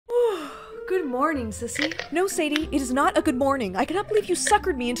Good morning, sissy. No, Sadie, it is not a good morning. I cannot believe you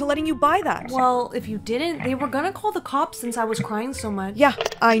suckered me into letting you buy that. Well, if you didn't, they were gonna call the cops since I was crying so much. Yeah,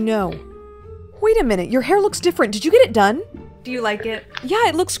 I know. Wait a minute, your hair looks different. Did you get it done? Do you like it? Yeah,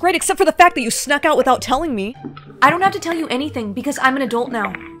 it looks great, except for the fact that you snuck out without telling me. I don't have to tell you anything because I'm an adult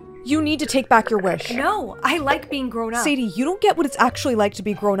now. You need to take back your wish. No, I like being grown up. Sadie, you don't get what it's actually like to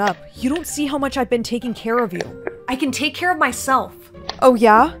be grown up. You don't see how much I've been taking care of you. I can take care of myself. Oh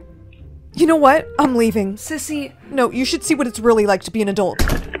yeah? You know what? I'm leaving. Sissy. No, you should see what it's really like to be an adult.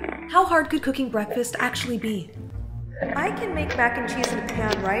 How hard could cooking breakfast actually be? I can make mac and cheese in a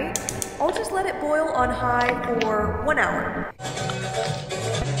pan, right? I'll just let it boil on high for 1 hour.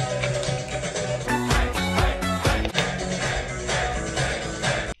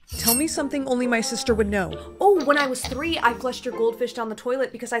 Tell me something only my sister would know. Oh, when I was 3, I flushed your goldfish down the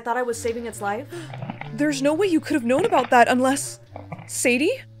toilet because I thought I was saving its life. There's no way you could have known about that unless...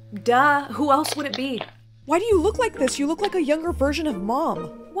 Sadie? Duh, who else would it be? Why do you look like this? You look like a younger version of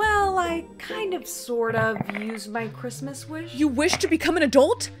Mom. Well, I kind of sort of used my Christmas wish. You wish to become an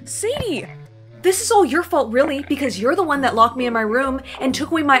adult? Sadie! This is all your fault, really, because you're the one that locked me in my room and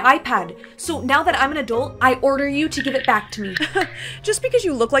took away my iPad. So now that I'm an adult, I order you to give it back to me. Just because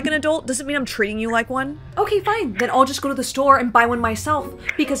you look like an adult doesn't mean I'm treating you like one. Okay, fine. Then I'll just go to the store and buy one myself,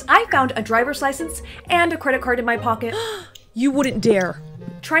 because I found a driver's license and a credit card in my pocket. You wouldn't dare.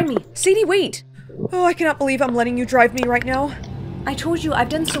 Try me. Sadie, wait! Oh, I cannot believe I'm letting you drive me right now. I told you, I've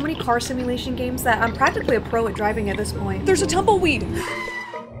done so many car simulation games that I'm practically a pro at driving at this point. There's a tumbleweed!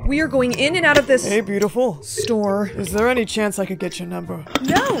 We are going in and out of this— Hey, beautiful. Store. Is there any chance I could get your number?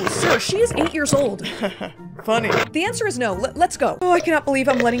 No, sir, she is 8 years old. Funny. The answer is no. Let's go. Oh, I cannot believe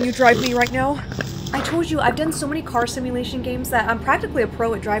I'm letting you drive me right now. I told you, I've done so many car simulation games that I'm practically a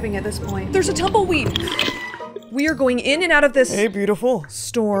pro at driving at this point. There's a tumbleweed! We are going in and out of this— Hey, beautiful.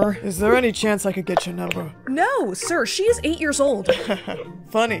 Store. Is there any chance I could get your number? No, sir, she is 8 years old.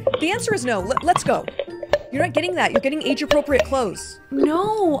 Funny. The answer is no. Let's go. You're not getting that. You're getting age-appropriate clothes.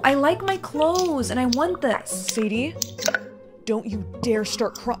 No, I like my clothes and I want this. Sadie, don't you dare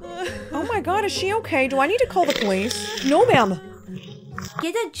start crying. Oh my god, is she okay? Do I need to call the police? No, ma'am.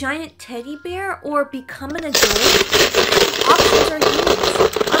 Get a giant teddy bear or become an adult? What options are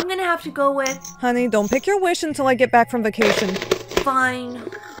these? I'm gonna have to go with... Honey, don't pick your wish until I get back from vacation. Fine.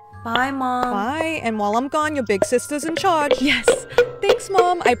 Bye, Mom. Bye, and while I'm gone, your big sister's in charge. Yes. Thanks,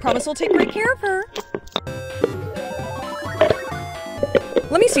 Mom. I promise I'll take great care of her.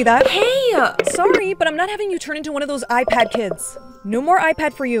 Let me see that. Hey! Sorry, but I'm not having you turn into one of those iPad kids. No more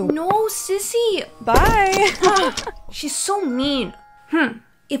iPad for you. No, sissy. Bye. She's so mean.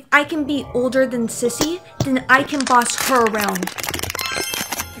 If I can be older than Sissy, then I can boss her around.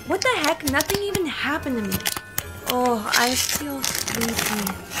 What the heck? Nothing even happened to me. Oh, I feel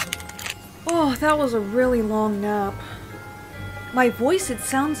sleepy. Oh, that was a really long nap. My voice, it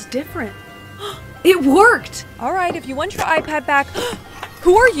sounds different. It worked! Alright, if you want your iPad back...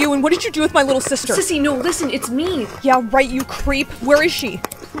 Who are you and what did you do with my little sister? Sissy, no, listen, it's me. Yeah, right, you creep. Where is she?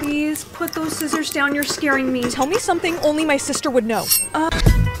 Please, put those scissors down, you're scaring me. Tell me something only my sister would know.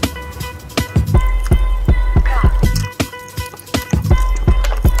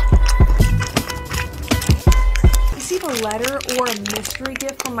 Receive a letter or a mystery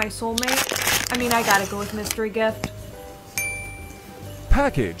gift from my soulmate? I mean, I gotta go with mystery gift.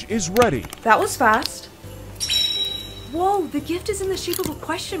 Package is ready. That was fast. Whoa, the gift is in the shape of a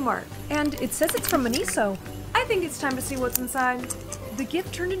question mark. And it says it's from Maniso. I think it's time to see what's inside. The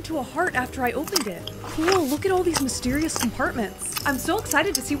gift turned into a heart after I opened it. Cool, look at all these mysterious compartments. I'm so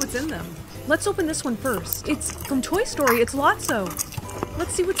excited to see what's in them. Let's open this one first. It's from Toy Story, it's Lotso.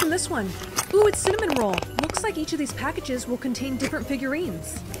 Let's see what's in this one. Ooh, it's cinnamon roll. Looks like each of these packages will contain different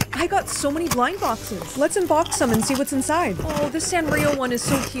figurines. I got so many blind boxes. Let's unbox some and see what's inside. Oh, this Sanrio one is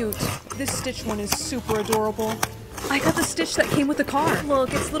so cute. This Stitch one is super adorable. I got the Stitch that came with the car.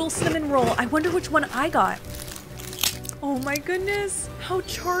 Look, it's little cinnamon roll. I wonder which one I got. Oh my goodness, how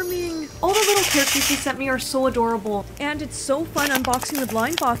charming. All the little characters he sent me are so adorable. And it's so fun unboxing the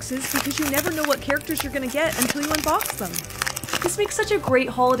blind boxes because you never know what characters you're gonna get until you unbox them. This makes such a great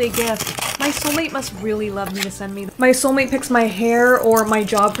holiday gift. My soulmate must really love me to send me. My soulmate picks my hair or my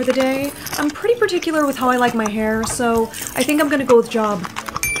job for the day. I'm pretty particular with how I like my hair, so I think I'm gonna go with job.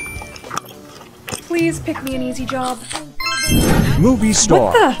 Please pick me an easy job. Movie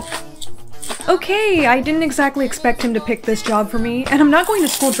star. What the? Okay, I didn't exactly expect him to pick this job for me, and I'm not going to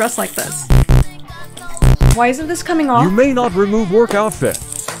school dressed like this. Why isn't this coming off? You may not remove work outfit.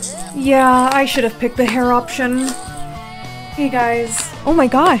 Yeah, I should have picked the hair option. Hey guys. Oh my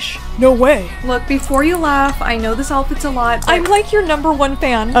gosh. No way. Look, before you laugh, I know this outfit's a lot, but... I'm like your #1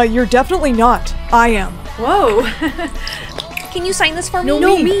 fan. You're definitely not. I am. Whoa. Can you sign this for me?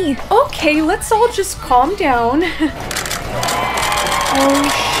 No, me. Okay, let's all just calm down. Oh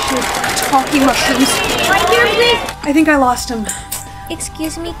shit. Talking mushrooms. Right here, please. I think I lost him.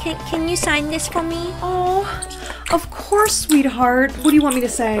 Excuse me, can you sign this for me? Oh, of course, sweetheart. What do you want me to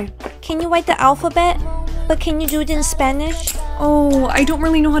say? Can you write the alphabet? But can you do it in Spanish? Oh, I don't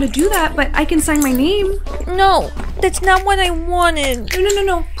really know how to do that, but I can sign my name. No, that's not what I wanted.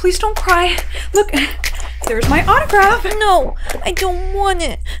 No. Please don't cry. Look, there's my autograph. No, I don't want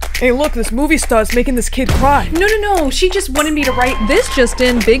it. Hey, look, this movie star's making this kid cry. No. She just wanted me to write this just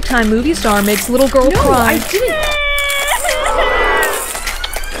in. Big time movie star makes little girl cry. I didn't.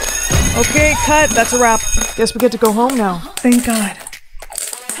 Okay, cut. That's a wrap. Guess we get to go home now. Thank God.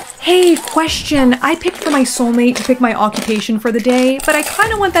 Hey, question. I picked for my soulmate to pick my occupation for the day, but I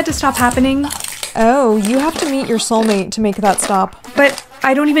kind of want that to stop happening. Oh, you have to meet your soulmate to make that stop. But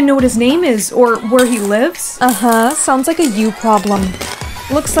I don't even know what his name is or where he lives. Uh-huh, sounds like a you problem.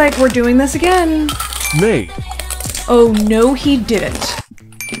 Looks like we're doing this again. Mate. Oh no, he didn't.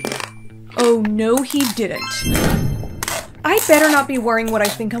 Oh no, he didn't. I better not be wearing what I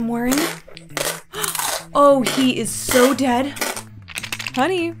think I'm wearing. Oh, he is so dead.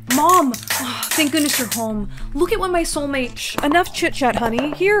 Honey. Mom! Oh, thank goodness you're home. Look at what my soulmate... Shh, enough chit-chat,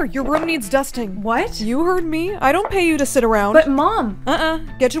 honey. Here, your room needs dusting. What? You heard me. I don't pay you to sit around. But Mom!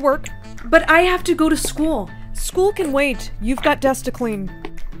 Get to work. But I have to go to school. School can wait. You've got desks to clean.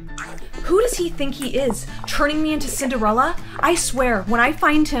 Who does he think he is? Turning me into Cinderella? I swear, when I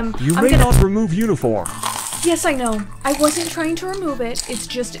find him, You I'm may gonna... not remove uniform. Yes, I know. I wasn't trying to remove it. It's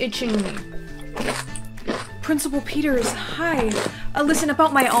just itching me. Principal Peters, hi. Listen,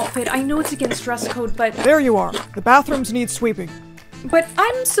 about my outfit, I know it's against dress code, but... There you are. The bathrooms need sweeping. But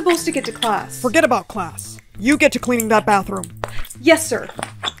I'm supposed to get to class. Forget about class. You get to cleaning that bathroom. Yes, sir.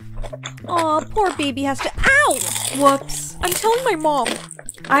 Aw, poor baby has to- Ow! Whoops. I'm telling my mom.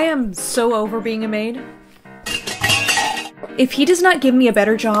 I am so over being a maid. If he does not give me a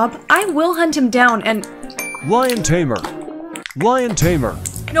better job, I will hunt him down and... Lion tamer. Lion tamer.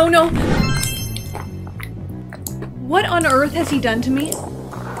 No. What on earth has he done to me?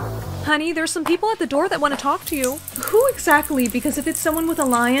 Honey, there's some people at the door that want to talk to you. Who exactly? Because if it's someone with a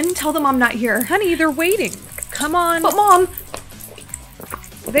lion, tell them I'm not here. Honey, they're waiting. Come on. But Mom!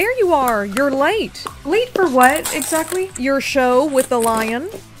 There you are. You're late. Late for what, exactly? Your show with the lion.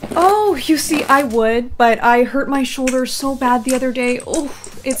 Oh, you see, I would, but I hurt my shoulder so bad the other day. Oh,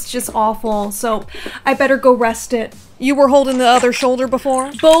 it's just awful, so I better go rest it. You were holding the other shoulder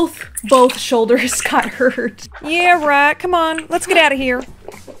before? Both shoulders got hurt. Yeah, right. Come on. Let's get out of here.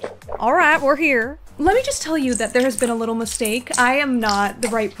 All right, we're here. Let me just tell you that there has been a little mistake. I am not the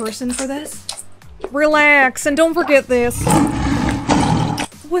right person for this. Relax, and don't forget this.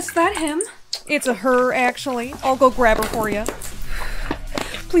 Was that him? It's a her, actually. I'll go grab her for you.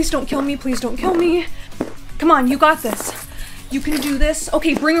 Please don't kill me, please don't kill me. Come on, you got this. You can do this.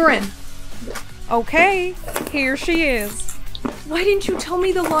 Okay, bring her in. Okay, here she is. Why didn't you tell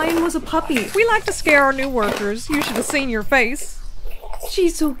me the lion was a puppy? We like to scare our new workers. You should have seen your face.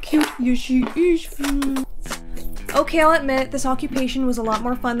 She's so cute. Yes, she is. Okay, I'll admit, this occupation was a lot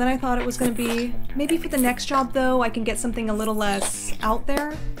more fun than I thought it was going to be. Maybe for the next job, though, I can get something a little less out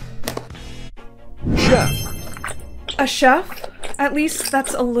there. Chef. A chef? At least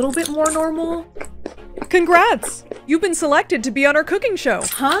that's a little bit more normal. Congrats! You've been selected to be on our cooking show.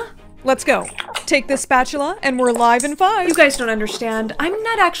 Huh? Let's go. Take this spatula, and we're live in 5. You guys don't understand. I'm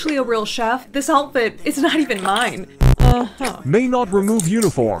not actually a real chef. This outfit is not even mine. May not remove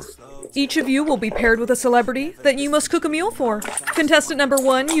uniform. Each of you will be paired with a celebrity that you must cook a meal for. Contestant number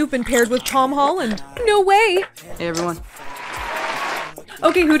 1, you've been paired with Tom Holland. No way! Hey everyone.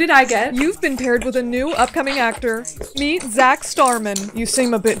 Okay, who did I get? You've been paired with a new upcoming actor. Meet Zach Starman. You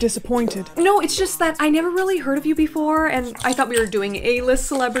seem a bit disappointed. No, it's just that I never really heard of you before, and I thought we were doing A-list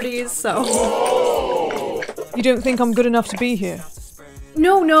celebrities, so... You don't think I'm good enough to be here?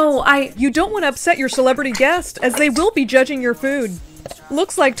 No, You don't want to upset your celebrity guest, as they will be judging your food.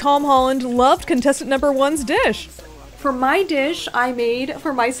 Looks like Tom Holland loved contestant number 1's dish. For my dish I made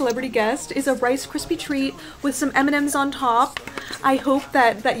for my celebrity guest is a Rice Krispie treat with some M&Ms on top. I hope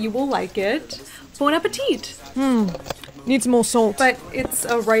that you will like it. Bon appetit! Needs more salt. But it's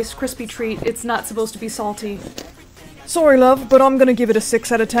a Rice Krispie treat. It's not supposed to be salty. Sorry, love, but I'm gonna give it a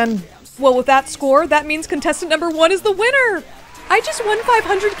 6 out of 10. Well, with that score, that means contestant number 1 is the winner! I just won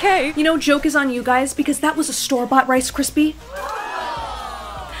 500K! You know, joke is on you guys because that was a store-bought Rice Krispie.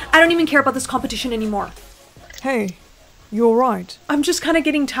 I don't even care about this competition anymore. Hey, You alright? I'm just kind of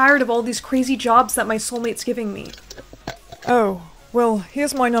getting tired of all these crazy jobs that my soulmate's giving me. Oh, well,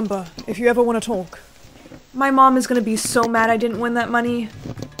 here's my number, if you ever want to talk. My mom is gonna be so mad I didn't win that money.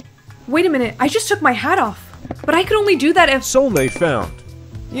 Wait a minute, I just took my hat off. But I could only do that if— Soulmate found.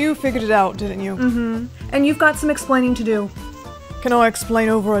 You figured it out, didn't you? Mm-hmm. And you've got some explaining to do. Can I explain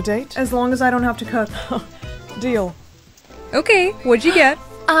over a date? As long as I don't have to cook. Deal. Okay, what'd you get?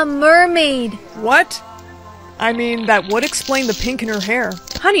 A mermaid. What? I mean, that would explain the pink in her hair.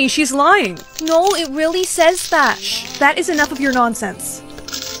 Honey, she's lying. No, it really says that. Shh, that is enough of your nonsense.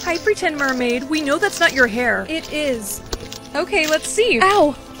 Hi, pretend mermaid. We know that's not your hair. It is. Okay, let's see.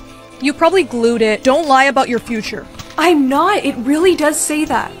 Ow! You probably glued it. Don't lie about your future. I'm not. It really does say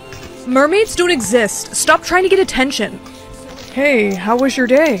that. Mermaids don't exist. Stop trying to get attention. Hey, how was your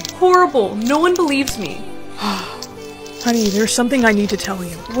day? Horrible. No one believes me. Honey, there's something I need to tell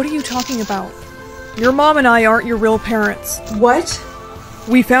you. What are you talking about? Your mom and I aren't your real parents. What?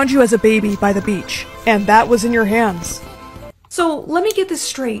 We found you as a baby by the beach, and that was in your hands. So, let me get this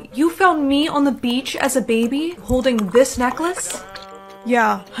straight. You found me on the beach as a baby, holding this necklace?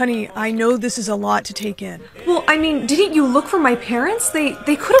 Yeah, honey, I know this is a lot to take in. Well, I mean, didn't you look for my parents? They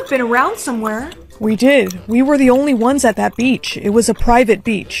could have been around somewhere. We did. We were the only ones at that beach. It was a private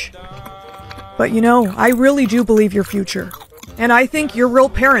beach. But you know, I really do believe your future. And I think your real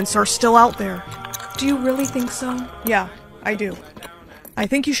parents are still out there. Do you really think so? Yeah, I do. I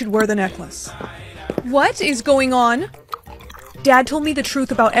think you should wear the necklace. What is going on? Dad told me the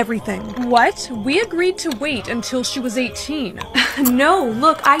truth about everything. What? We agreed to wait until she was 18. No,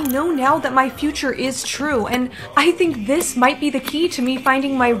 look, I know now that my future is true, and I think this might be the key to me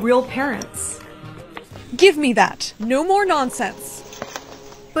finding my real parents. Give me that. No more nonsense.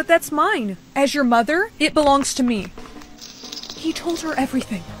 But that's mine. As your mother, it belongs to me. He told her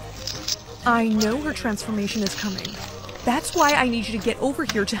everything. I know her transformation is coming. That's why I need you to get over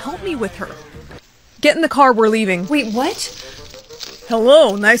here to help me with her. Get in the car, we're leaving. Wait, what?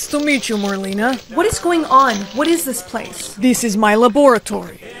 Hello, nice to meet you, Marlena. What is going on? What is this place? This is my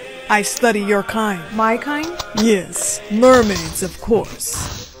laboratory. I study your kind. My kind? Yes, mermaids, of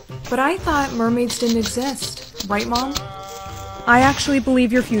course. But I thought mermaids didn't exist. Right, Mom? I actually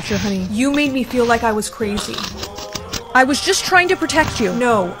believe your future, honey. You made me feel like I was crazy. I was just trying to protect you.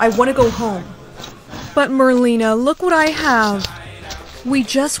 No, I want to go home. But Merlina, look what I have. We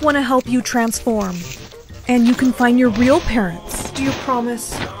just want to help you transform. And you can find your real parents. Do you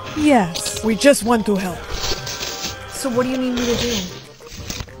promise? Yes, we just want to help. So what do you need me to do?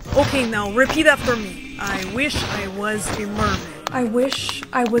 Okay, now repeat after me. I wish I was a mermaid. I wish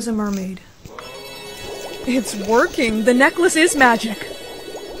I was a mermaid. It's working. The necklace is magic.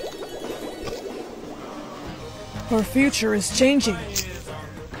 Her future is changing.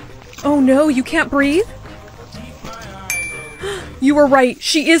 Oh no, you can't breathe? You were right.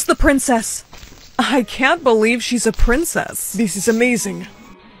 She is the princess. I can't believe she's a princess. This is amazing.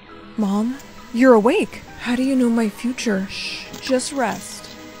 Mom, you're awake. How do you know my future? Shh, just rest.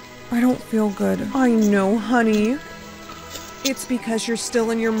 I don't feel good. I know, honey. It's because you're still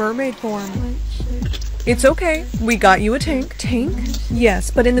in your mermaid form. It's okay. We got you a tank. Tank?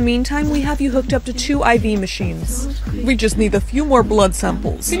 Yes, but in the meantime, we have you hooked up to 2 IV machines. We just need a few more blood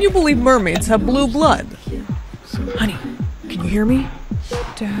samples. Can you believe mermaids have blue blood? Honey, can you hear me?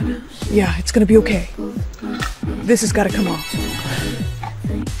 Dad? Yeah, it's gonna be okay. This has gotta come off.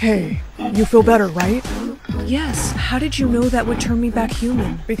 Hey, you feel better, right? Yes. How did you know that would turn me back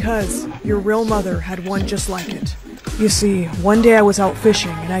human? Because your real mother had one just like it. You see, one day I was out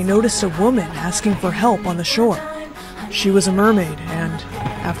fishing and I noticed a woman asking for help on the shore. She was a mermaid, and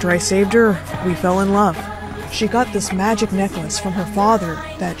after I saved her, we fell in love. She got this magic necklace from her father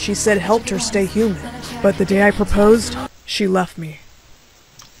that she said helped her stay human. But the day I proposed, she left me.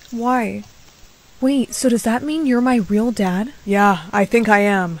 Why? Wait, so does that mean you're my real dad? Yeah, I think I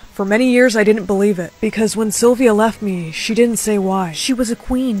am. For many years I didn't believe it, because when Sylvia left me, she didn't say why. She was a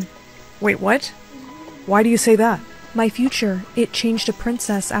queen. Wait, what? Why do you say that? My future. It changed to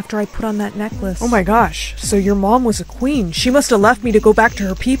princess after I put on that necklace. Oh my gosh, so your mom was a queen. She must have left me to go back to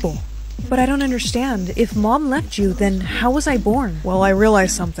her people. But I don't understand. If Mom left you, then how was I born? Well, I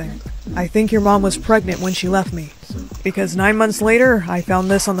realized something. I think your mom was pregnant when she left me. Because 9 months later, I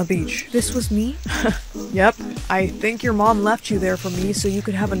found this on the beach. This was me? Yep. I think your mom left you there for me so you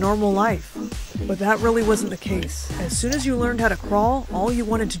could have a normal life. But that really wasn't the case. As soon as you learned how to crawl, all you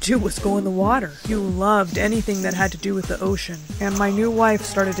wanted to do was go in the water. You loved anything that had to do with the ocean. And my new wife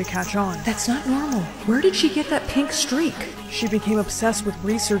started to catch on. That's not normal. Where did she get that pink streak? She became obsessed with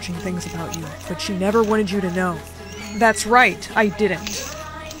researching things about you, but she never wanted you to know. That's right, I didn't.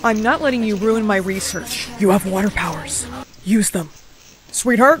 I'm not letting you ruin my research. You have water powers. Use them.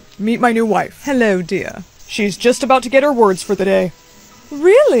 Sweetheart, meet my new wife. Hello, dear. She's just about to get her words for the day.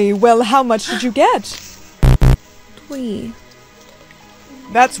 Really? Well, how much did you get? 3.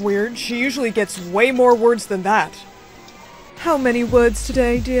 That's weird. She usually gets way more words than that. How many words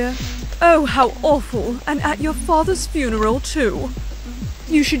today, dear? Oh, how awful. And at your father's funeral, too.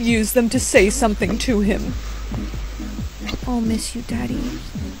 You should use them to say something to him. I'll miss you, Daddy.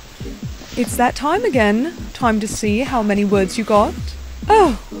 It's that time again. Time to see how many words you got.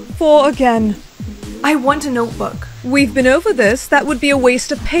 Oh, 4 again. I want a notebook. We've been over this. That would be a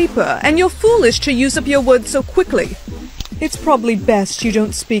waste of paper, and you're foolish to use up your words so quickly. It's probably best you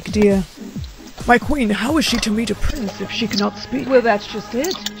don't speak, dear. My queen, how is she to meet a prince if she cannot speak? Well, that's just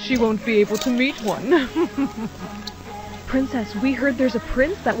it. She won't be able to meet one. Princess, we heard there's a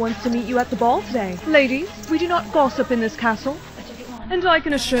prince that wants to meet you at the ball today. Ladies, we do not gossip in this castle. And I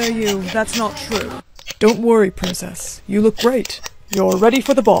can assure you, that's not true. Don't worry, princess. You look great. You're ready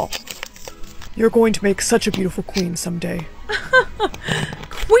for the ball. You're going to make such a beautiful queen someday.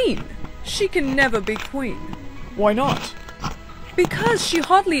 Queen? She can never be queen. Why not? Because she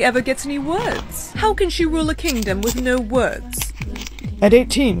hardly ever gets any words. How can she rule a kingdom with no words? At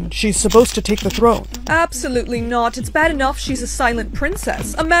 18, she's supposed to take the throne. Absolutely not. It's bad enough she's a silent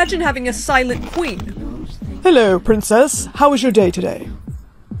princess. Imagine having a silent queen. Hello, princess. How was your day today?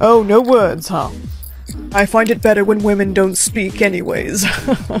 Oh, no words, huh? I find it better when women don't speak anyways.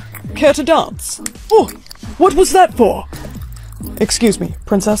 Care to dance? Oh, what was that for? Excuse me,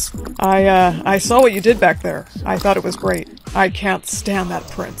 princess. I saw what you did back there. I thought it was great. I can't stand that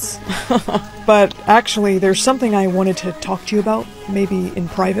prince. But actually, there's something I wanted to talk to you about, maybe in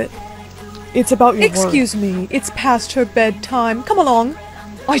private. It's about your work. Excuse me, it's past her bedtime. Come along.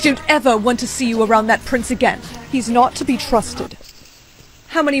 I don't ever want to see you around that prince again. He's not to be trusted.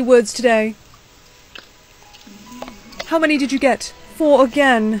 How many words today? How many did you get? 4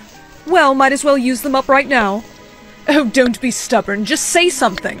 again. Well, might as well use them up right now. Oh, don't be stubborn. Just say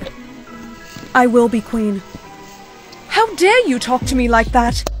something. I will be queen. How dare you talk to me like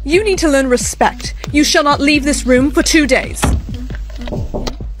that? You need to learn respect. You shall not leave this room for 2 days.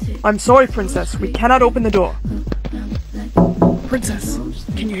 I'm sorry, princess. We cannot open the door. Princess,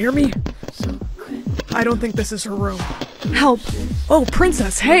 can you hear me? I don't think this is her room. Help. Oh,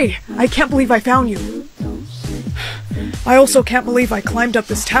 princess, hey! I can't believe I found you. I also can't believe I climbed up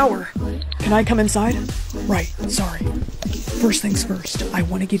this tower. Can I come inside? Right, sorry. First things first, I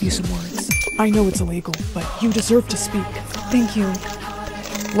want to give you some words. I know it's illegal, but you deserve to speak. Thank you.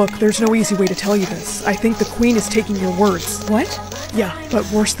 Look, there's no easy way to tell you this. I think the queen is taking your words. What? Yeah, but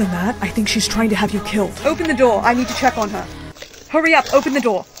worse than that, I think she's trying to have you killed. Open the door. I need to check on her. Hurry up, open the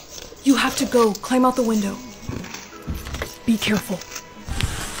door. You have to go. Climb out the window. Be careful.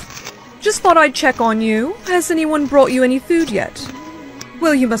 Just thought I'd check on you. Has anyone brought you any food yet?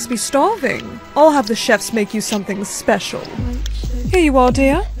 Well, you must be starving. I'll have the chefs make you something special. Here you are,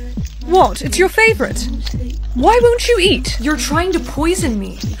 dear. What? It's your favorite. Why won't you eat? You're trying to poison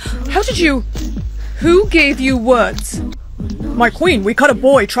me. How did you... Who gave you words? My queen, we caught a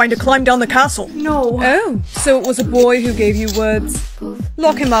boy trying to climb down the castle. No. Oh, so it was a boy who gave you words.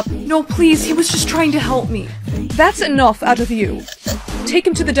 Lock him up. No, please. He was just trying to help me. That's enough out of you. Take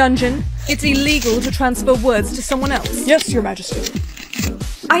him to the dungeon. It's illegal to transfer words to someone else. Yes, your majesty.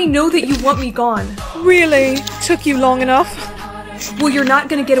 I know that you want me gone. Really? Took you long enough? Well, you're not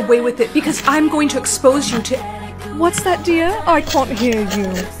gonna get away with it because I'm going to expose you to... What's that, dear? I can't hear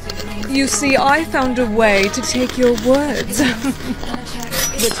you. You see, I found a way to take your words.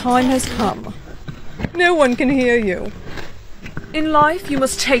 The time has come. No one can hear you. In life, you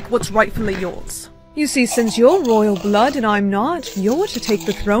must take what's rightfully yours. You see, since you're royal blood and I'm not, you're to take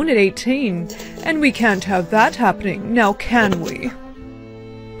the throne at 18. And we can't have that happening, now can we?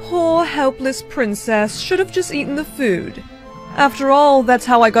 Poor helpless princess should have just eaten the food. After all, that's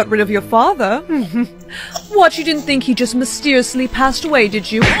how I got rid of your father. What, you didn't think he just mysteriously passed away,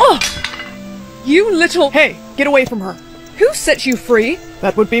 did you? Oh! You little... Hey, get away from her. Who set you free?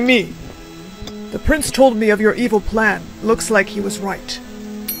 That would be me. The prince told me of your evil plan. Looks like he was right.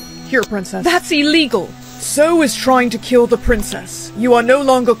 Here, princess. That's illegal. So is trying to kill the princess. You are no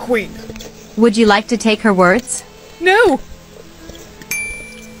longer queen. Would you like to take her words? No!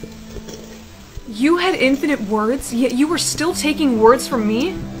 You had infinite words, yet you were still taking words from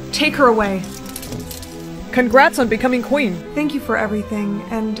me? Take her away. Congrats on becoming queen. Thank you for everything,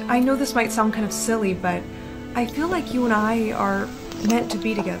 and I know this might sound kind of silly, but I feel like you and I are meant to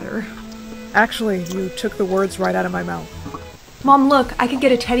be together. Actually, you took the words right out of my mouth. Mom, look, I could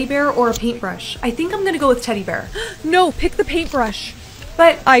get a teddy bear or a paintbrush. I think I'm gonna go with teddy bear. No, pick the paintbrush.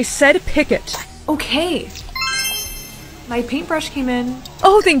 But I said pick it. okay. My paintbrush came in.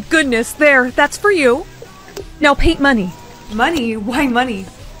 Oh, thank goodness. There, that's for you. Now paint money. Money? Why money?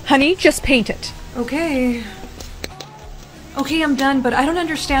 Honey, just paint it. Okay. Okay, I'm done, but I don't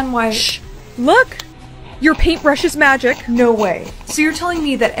understand why. Shh. Look. Your paintbrush is magic. No way. So you're telling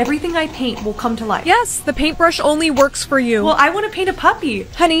me that everything I paint will come to life? Yes, the paintbrush only works for you. Well, I want to paint a puppy.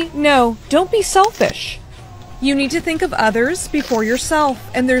 Honey, no. Don't be selfish. You need to think of others before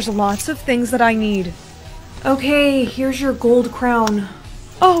yourself, and there's lots of things that I need. Okay, here's your gold crown.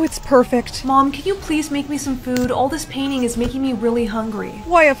 Oh, it's perfect. Mom, can you please make me some food? All this painting is making me really hungry.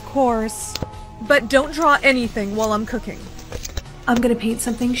 Why, of course. But don't draw anything while I'm cooking. I'm gonna paint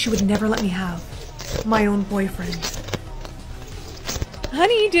something she would never let me have. My own boyfriend.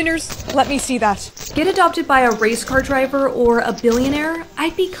 Honey, dinner's... Let me see that. Get adopted by a race car driver or a billionaire?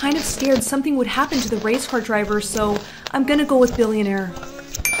 I'd be kind of scared something would happen to the race car driver, so I'm gonna go with billionaire.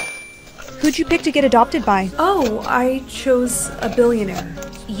 Who'd you pick to get adopted by? Oh, I chose a billionaire.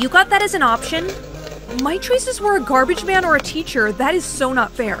 You got that as an option? My choices were a garbage man or a teacher. That is so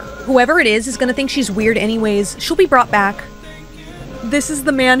not fair. Whoever it is gonna think she's weird anyways. She'll be brought back. This is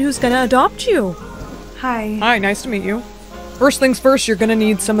the man who's gonna adopt you. Hi. Hi, nice to meet you. First things first, you're gonna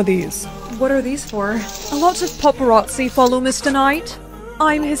need some of these. What are these for? A lot of paparazzi follow Mr. Knight.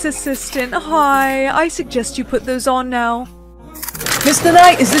 I'm his assistant. Hi, I suggest you put those on now. Mr.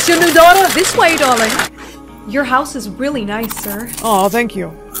 Knight, is this your new daughter? This way, darling. Your house is really nice, sir. Oh, thank you.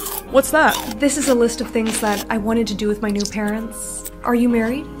 What's that? This is a list of things that I wanted to do with my new parents. Are you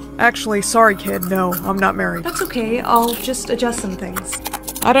married? Actually, sorry kid, no, I'm not married. That's okay, I'll just adjust some things.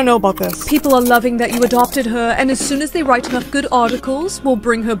 I don't know about this. People are loving that you adopted her, and as soon as they write enough good articles, we'll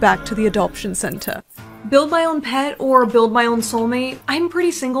bring her back to the adoption center. Build my own pet or build my own soulmate? I'm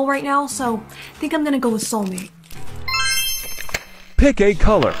pretty single right now, so I think I'm gonna go with soulmate. Pick a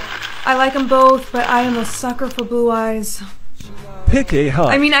color. I like them both, but I am a sucker for blue eyes. Pick a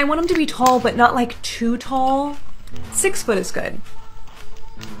height. I mean, I want him to be tall, but not like too tall. 6 foot is good.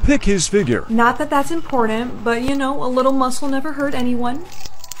 Pick his figure. Not that that's important, but you know, a little muscle never hurt anyone.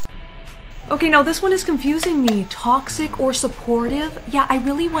 Okay, now this one is confusing me. Toxic or supportive? Yeah, I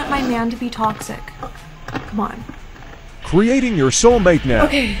really want my man to be toxic. Come on. Creating your soulmate now.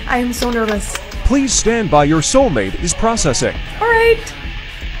 Okay, I am so nervous. Please stand by, your soulmate is processing. Alright.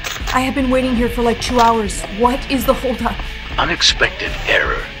 I have been waiting here for like 2 hours. What is the holdup? Unexpected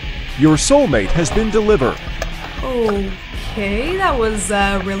error. Your soulmate has been delivered. Okay, that was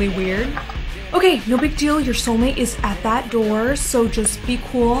really weird. Okay, no big deal. Your soulmate is at that door, so just be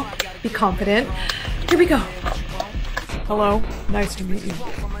cool, be confident. Here we go. Hello, nice to meet you.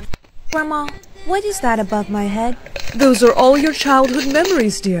 Grandma, what is that above my head? Those are all your childhood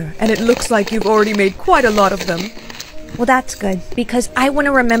memories, dear, and it looks like you've already made quite a lot of them. Well, that's good, because I want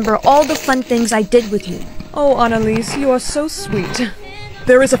to remember all the fun things I did with you. Oh, Annalise, you are so sweet.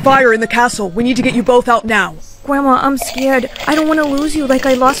 There is a fire in the castle. We need to get you both out now. Grandma, I'm scared. I don't want to lose you like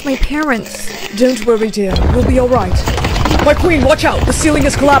I lost my parents. Don't worry, dear. We'll be alright. My queen, watch out! The ceiling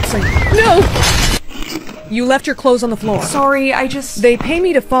is collapsing! No! You left your clothes on the floor. Sorry, I just... They pay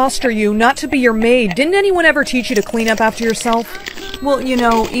me to foster you, not to be your maid. Didn't anyone ever teach you to clean up after yourself? Well, you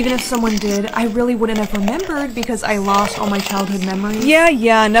know, even if someone did, I really wouldn't have remembered because I lost all my childhood memories.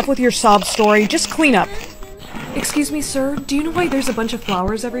 Yeah, enough with your sob story. Just clean up. Excuse me, sir. Do you know why there's a bunch of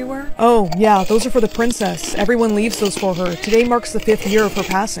flowers everywhere? Oh, yeah, those are for the princess. Everyone leaves those for her. Today marks the 5th year of her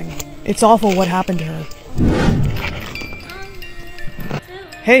passing. It's awful what happened to her.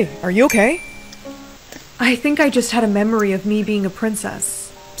 Hey, are you okay? I think I just had a memory of me being a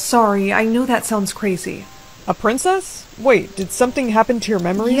princess. Sorry, I know that sounds crazy. A princess? Wait, did something happen to your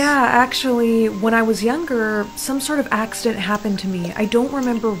memories? Yeah, actually, when I was younger, some sort of accident happened to me. I don't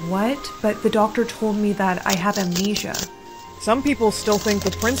remember what, but the doctor told me that I have amnesia. Some people still think the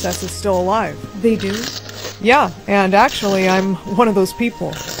princess is still alive. They do? Yeah, and actually, I'm one of those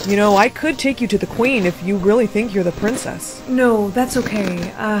people. You know, I could take you to the queen if you really think you're the princess. No, that's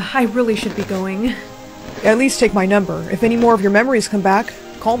okay. I really should be going. At least take my number. If any more of your memories come back,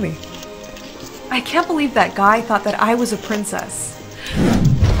 call me. I can't believe that guy thought that I was a princess.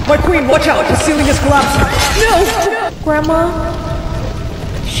 My queen, watch out! The ceiling is collapsing! No! Grandma,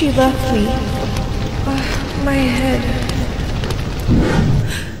 she left me. My head.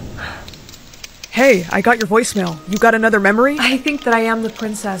 Hey, I got your voicemail. You got another memory? I think that I am the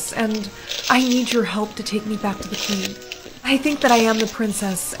princess, and I need your help to take me back to the queen. I think that I am the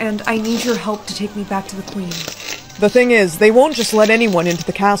princess, and I need your help to take me back to the queen. The thing is, they won't just let anyone into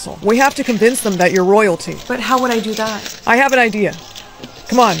the castle. We have to convince them that you're royalty. But how would I do that? I have an idea.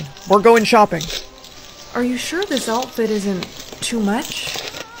 Come on, we're going shopping. Are you sure this outfit isn't too much?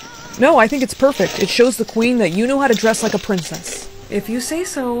 No, I think it's perfect. It shows the queen that you know how to dress like a princess. If you say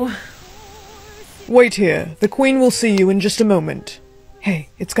so. Wait here. The queen will see you in just a moment. Hey,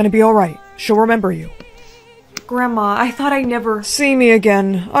 it's gonna be alright. She'll remember you. Grandma, I thought I'd never... See me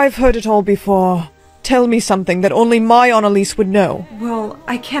again. I've heard it all before. Tell me something that only my Annalise would know. Well,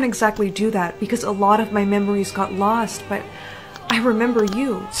 I can't exactly do that because a lot of my memories got lost, but I remember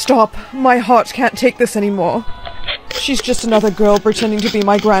you. Stop. My heart can't take this anymore. She's just another girl pretending to be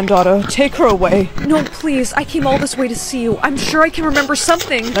my granddaughter. Take her away. No, please. I came all this way to see you. I'm sure I can remember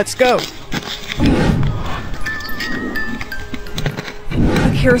something. Let's go.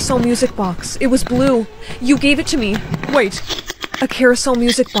 A carousel music box. It was blue. You gave it to me. Wait. A carousel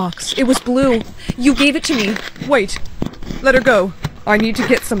music box. It was blue. You gave it to me. Wait. Let her go. I need to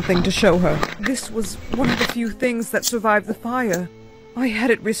get something to show her. This was one of the few things that survived the fire. I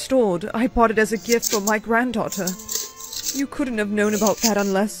had it restored. I bought it as a gift for my granddaughter. You couldn't have known about that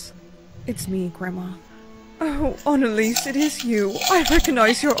unless... It's me, Grandma. Oh, Annalise, it is you. I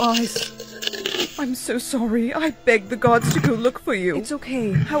recognize your eyes. I'm so sorry. I begged the gods to go look for you. It's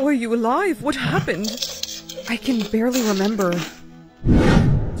okay. How are you alive? What happened? I can barely remember.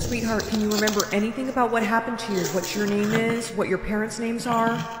 Sweetheart, can you remember anything about what happened to you? What your name is? What your parents' names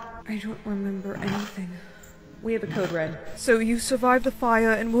are? I don't remember anything. We have a code red. So you survived the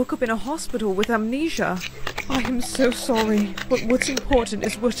fire and woke up in a hospital with amnesia. I am so sorry, but what's important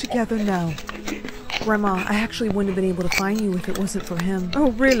is we're together now. Grandma, I actually wouldn't have been able to find you if it wasn't for him.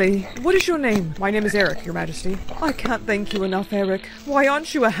 Oh, really? What is your name? My name is Eric, Your Majesty. I can't thank you enough, Eric. Why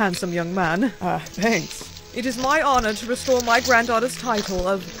aren't you a handsome young man? Thanks. It is my honor to restore my granddaughter's title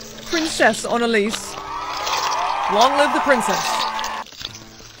of Princess Annalise. Long live the princess.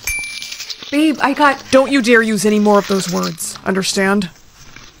 Babe, I got... Don't you dare use any more of those words. Understand?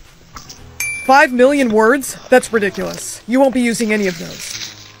 5 million words? That's ridiculous. You won't be using any of those.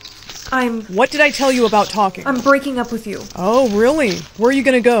 What did I tell you about talking? I'm breaking up with you. Oh, really? Where are you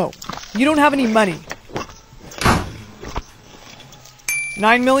gonna go? You don't have any money.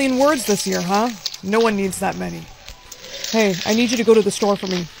 9 million words this year, huh? No one needs that many. Hey, I need you to go to the store for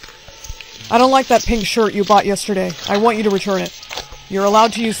me. I don't like that pink shirt you bought yesterday. I want you to return it. You're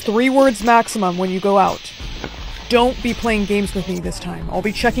allowed to use 3 words maximum when you go out. Don't be playing games with me this time. I'll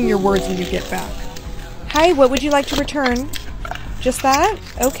be checking your words when you get back. Hi, what would you like to return? Just that?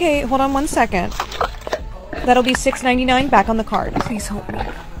 Okay, hold on 1 second. That'll be $6.99 back on the card. Please help me.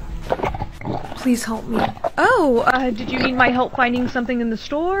 Please help me. Oh, did you need my help finding something in the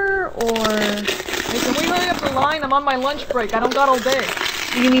store, or... Hey, can we hurry up the line? I'm on my lunch break. I don't got all day.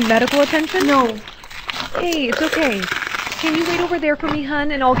 Do you need medical attention? No. Hey, it's okay. Can you wait over there for me,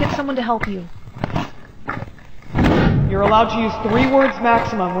 hun, and I'll get someone to help you. You're allowed to use 3 words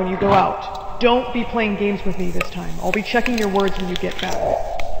maximum when you go out. Don't be playing games with me this time. I'll be checking your words when you get back.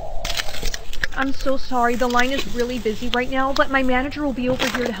 I'm so sorry, the line is really busy right now, but my manager will be over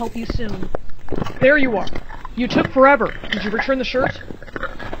here to help you soon. There you are. You took forever. Did you return the shirt?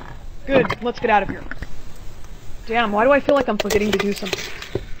 Good, let's get out of here. Damn, why do I feel like I'm forgetting to do something?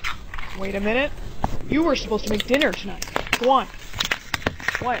 Wait a minute. You were supposed to make dinner tonight. Go on.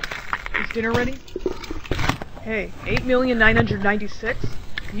 What? Is dinner ready? Hey, 8,996,000?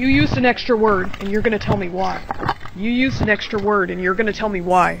 You used an extra word, and you're gonna tell me why. You used an extra word, and you're gonna tell me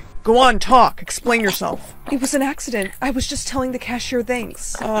why. Go on, talk. Explain yourself. It was an accident. I was just telling the cashier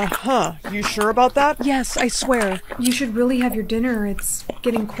thanks. You sure about that? Yes, I swear. You should really have your dinner. It's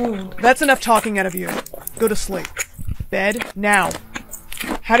getting cold. That's enough talking out of you. Go to sleep. Bed, now.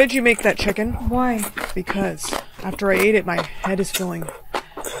 How did you make that chicken? Why? Because after I ate it, my head is filling.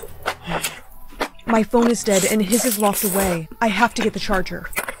 My phone is dead, and his is locked away. I have to get the charger.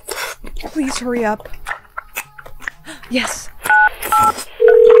 Please hurry up. Yes.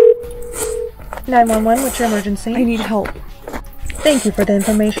 911, what's your emergency? I need help. Thank you for the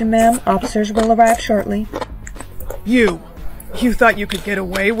information, ma'am. Officers will arrive shortly. You thought you could get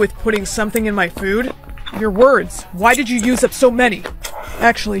away with putting something in my food? Your words. Why did you use up so many?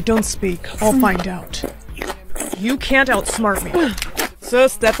 Actually, don't speak. I'll find out. You can't outsmart me. So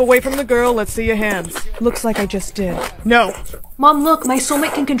step away from the girl. Let's see your hands. Looks like I just did. No. Mom, look, my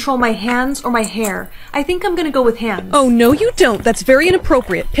soulmate can control my hands or my hair. I think I'm gonna go with hands. Oh, no you don't. That's very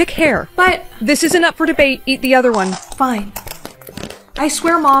inappropriate. Pick hair. But... This isn't up for debate. Eat the other one. Fine. I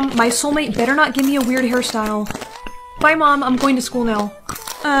swear, Mom, my soulmate better not give me a weird hairstyle. Bye, Mom. I'm going to school now.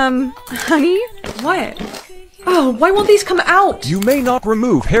 Honey? What? Oh, why won't these come out? You may not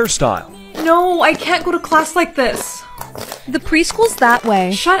remove hairstyle. No, I can't go to class like this. The preschool's that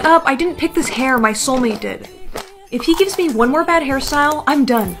way. Shut up. I didn't pick this hair. My soulmate did. If he gives me one more bad hairstyle, I'm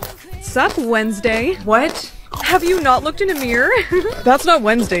done. Sup, Wednesday? What? Have you not looked in a mirror? That's not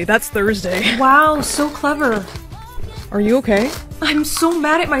Wednesday, that's Thursday. Wow, so clever. Are you okay? I'm so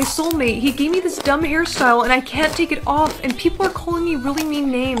mad at my soulmate. He gave me this dumb hairstyle and I can't take it off, and people are calling me really mean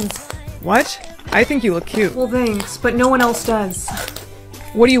names. What? I think you look cute. Well, thanks, but no one else does.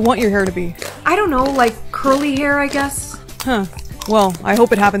 What do you want your hair to be? I don't know, like curly hair, I guess. Huh. Well, I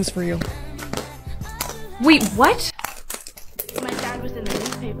hope it happens for you. Wait, what? My dad was in the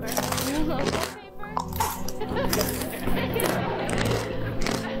newspaper.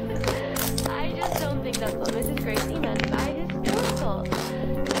 I just don't think that's what Mrs. Gracie meant by historical.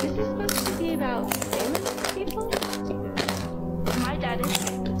 This is supposed to be about famous people? My dad is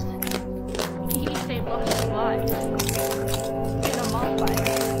famous. He saved lots of lives. In a mob fire.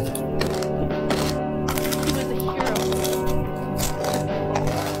 He was a hero.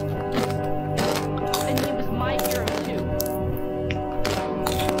 And he was my hero too.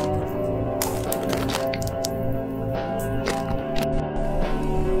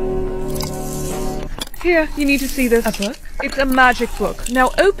 Here, you need to see this. A book? It's a magic book. Now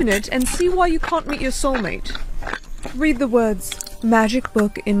open it and see why you can't meet your soulmate. Read the words. Magic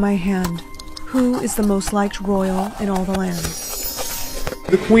book in my hand. Who is the most liked royal in all the land?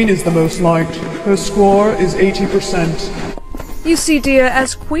 The queen is the most liked. Her score is 80%. You see, dear,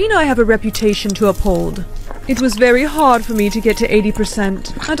 as queen I have a reputation to uphold. It was very hard for me to get to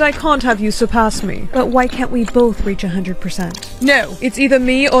 80%, and I can't have you surpass me. But why can't we both reach 100%? No, it's either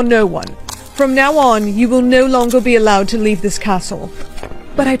me or no one. From now on, you will no longer be allowed to leave this castle.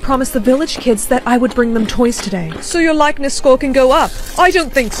 But I promised the village kids that I would bring them toys today. So your likeness score can go up. I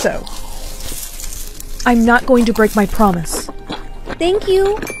don't think so. I'm not going to break my promise. Thank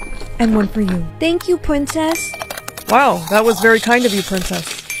you. And one for you. Thank you, princess. Wow, that was very kind of you, princess.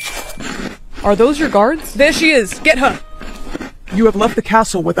 Are those your guards? There she is. Get her. You have left the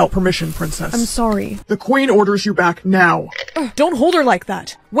castle without permission, princess. I'm sorry. The queen orders you back now. Don't hold her like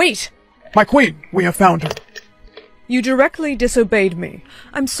that. Wait. My queen, we have found her. You directly disobeyed me.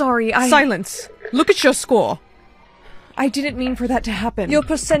 I'm sorry, Silence. Look at your score. I didn't mean for that to happen. Your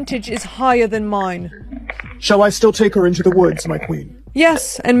percentage is higher than mine. Shall I still take her into the woods, my queen?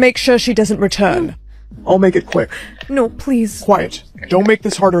 Yes, and make sure she doesn't return. I'll make it quick. No, please. Quiet. Don't make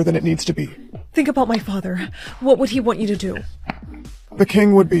this harder than it needs to be. Think about my father. What would he want you to do? The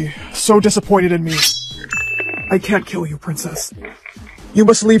king would be so disappointed in me. I can't kill you, princess. You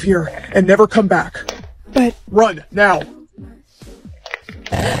must leave here and never come back. But... Run, now!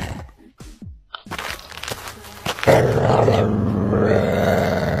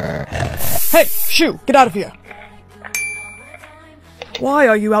 Hey, shoo! Get out of here! Why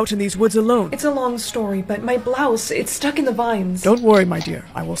are you out in these woods alone? It's a long story, but my blouse, it's stuck in the vines. Don't worry, my dear.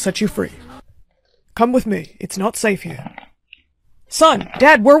 I will set you free. Come with me. It's not safe here. Son,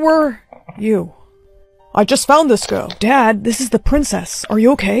 Dad, where were you? I just found this girl. Dad, this is the princess. Are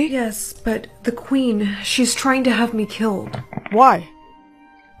you okay? Yes, but the queen, she's trying to have me killed. Why?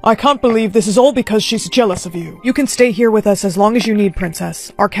 I can't believe this is all because she's jealous of you. You can stay here with us as long as you need,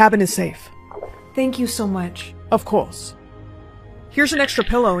 princess. Our cabin is safe. Thank you so much. Of course. Here's an extra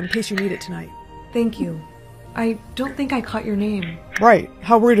pillow in case you need it tonight. Thank you. I don't think I caught your name. Right.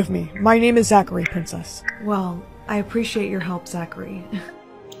 How rude of me. My name is Zachary, princess. Well, I appreciate your help, Zachary.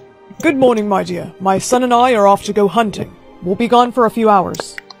 Good morning, my dear. My son and I are off to go hunting. We'll be gone for a few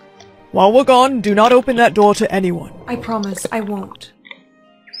hours. While we're gone, do not open that door to anyone. I promise, I won't.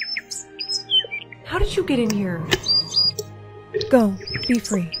 How did you get in here? Go. Be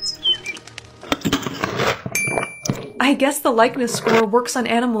free. I guess the likeness score works on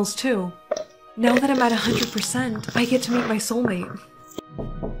animals too. Now that I'm at 100%, I get to meet my soulmate.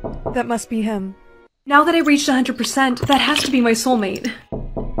 That must be him. Now that I reached 100%, that has to be my soulmate.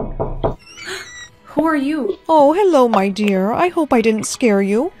 Who are you? Oh, hello, my dear. I hope I didn't scare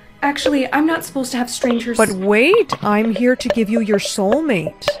you. Actually, I'm not supposed to have strangers. But wait, I'm here to give you your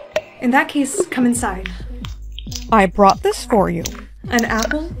soulmate. In that case, come inside. I brought this for you. An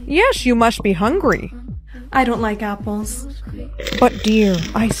apple? Yes, you must be hungry. I don't like apples. But dear,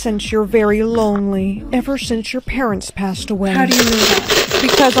 I sense you're very lonely ever since your parents passed away. How do you know that?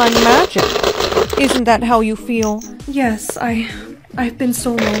 Because I'm magic. Isn't that how you feel? Yes, I've been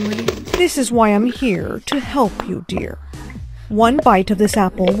so lonely. This is why I'm here, to help you, dear. One bite of this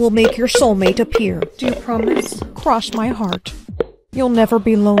apple will make your soulmate appear. Do you promise? Cross my heart. You'll never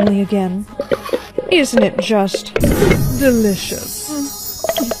be lonely again. Isn't it just delicious?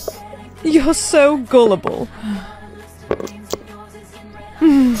 You're so gullible.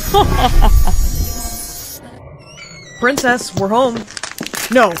 Princess, we're home.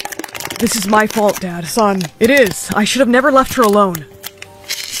 No. This is my fault, Dad. Son, it is. I should have never left her alone.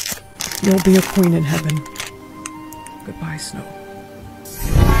 You'll be a queen in heaven. Goodbye, Snow.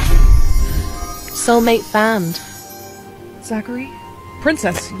 Soulmate found. Zachary?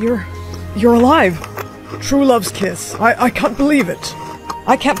 Princess, you're alive. True love's kiss. I can't believe it.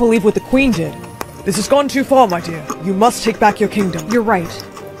 I can't believe what the Queen did. This has gone too far, my dear. You must take back your kingdom. You're right.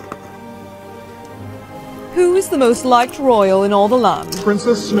 Who is the most liked royal in all the land?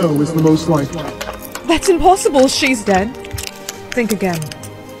 Princess Snow is the most liked. That's impossible. She's dead. Think again.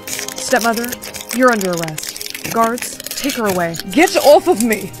 Stepmother, you're under arrest. Guards, take her away. Get off of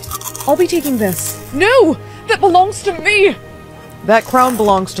me! I'll be taking this. No! That belongs to me! That crown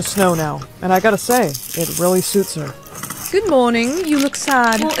belongs to Snow now, and I gotta say, it really suits her. Good morning. You look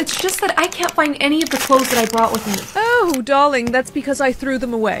sad. Well, it's just that I can't find any of the clothes that I brought with me. Oh, darling, that's because I threw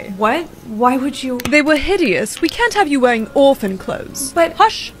them away. What? Why would you? They were hideous. We can't have you wearing orphan clothes. But...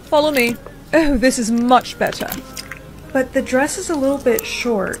 Hush! Follow me. Oh, this is much better. But the dress is a little bit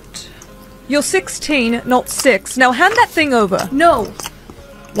short. You're 16, not 6. Now hand that thing over. No!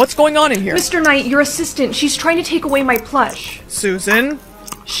 What's going on in here? Mr. Knight, your assistant. She's trying to take away my plush. Susan?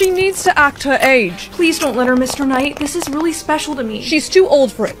 She needs to act her age. Please don't let her, Mr. Knight. This is really special to me. She's too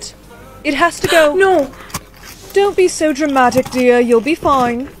old for it. It has to go. No! Don't be so dramatic, dear. You'll be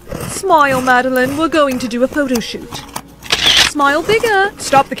fine. Smile, Madeline. We're going to do a photo shoot. Smile bigger.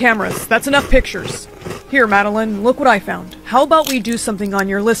 Stop the cameras. That's enough pictures. Here, Madeline, look what I found. How about we do something on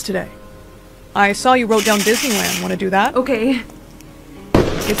your list today? I saw you wrote down Disneyland. Want to do that? Okay.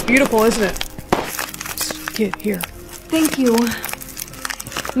 It's beautiful, isn't it? Kid, here. Thank you.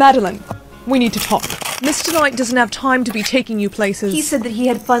 Madeline, we need to talk. Mr. Knight doesn't have time to be taking you places. He said that he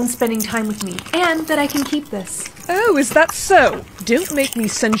had fun spending time with me, and that I can keep this. Oh, is that so? Don't make me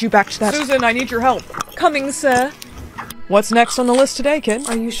send you back to that— Susan, I need your help. Coming, sir. What's next on the list today, kid?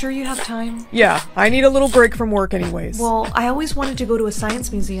 Are you sure you have time? Yeah, I need a little break from work anyways. Well, I always wanted to go to a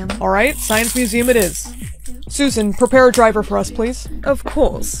science museum. Alright, science museum it is. Susan, prepare a driver for us, please. Of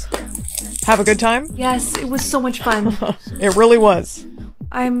course. Have a good time? Yes, it was so much fun. It really was.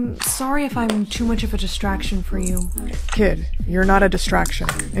 I'm sorry if I'm too much of a distraction for you. Kid, you're not a distraction.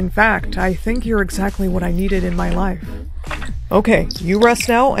 In fact, I think you're exactly what I needed in my life. Okay, you rest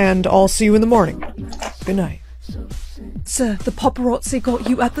now, and I'll see you in the morning. Good night. Sir, the paparazzi got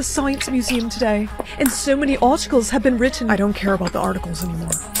you at the Science Museum today, and so many articles have been written. I don't care about the articles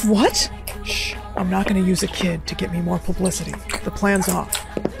anymore. What? Shh, I'm not gonna use a kid to get me more publicity. The plan's off.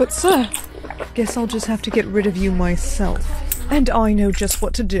 But sir, guess I'll just have to get rid of you myself. And I know just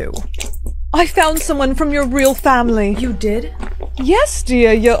what to do. I found someone from your real family. You did? Yes,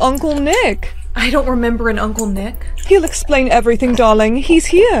 dear, your Uncle Nick. I don't remember an Uncle Nick. He'll explain everything, darling. He's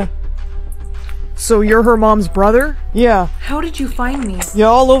here. So you're her mom's brother? Yeah. How did you find me? You're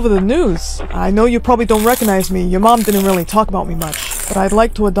all over the news. I know you probably don't recognize me. Your mom didn't really talk about me much, but I'd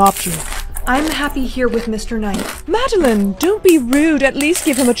like to adopt you. I'm happy here with Mr. Knight. Madeline, don't be rude. At least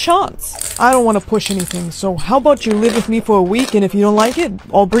give him a chance. I don't want to push anything, so how about you live with me for a week, and if you don't like it,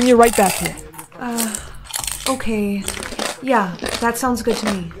 I'll bring you right back here. Okay. Yeah, that sounds good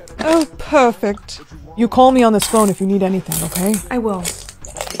to me. Oh, perfect. You call me on this phone if you need anything, okay? I will.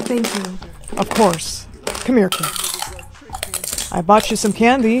 Thank you. Of course. Come here, kid. I bought you some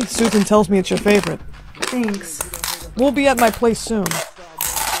candy. Susan tells me it's your favorite. Thanks. We'll be at my place soon.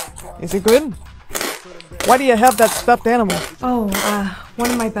 Is it good? Why do you have that stuffed animal? Oh,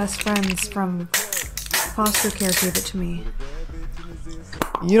 one of my best friends from foster care gave it to me.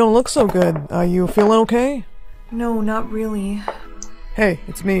 You don't look so good. Are you feeling okay? No, not really. Hey,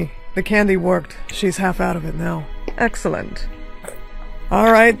 it's me. The candy worked. She's half out of it now. Excellent.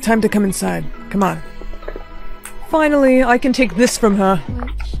 Alright, time to come inside. Come on. Finally, I can take this from her.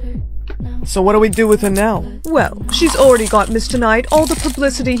 So what do we do with her now? Well, she's already got Mr. Knight all the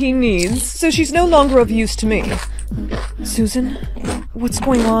publicity he needs, so she's no longer of use to me. Susan, what's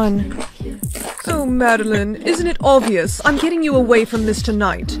going on? Oh, Madeline, isn't it obvious? I'm getting you away from Mr.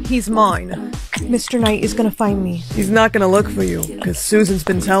 Knight. He's mine. Mr. Knight is gonna find me. He's not gonna look for you, because Susan's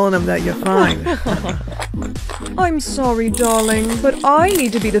been telling him that you're fine. I'm sorry, darling, but I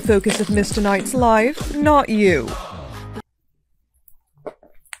need to be the focus of Mr. Knight's life, not you.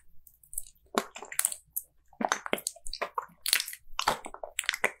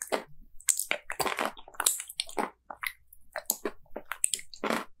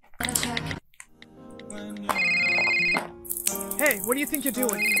 Hey, what do you think you're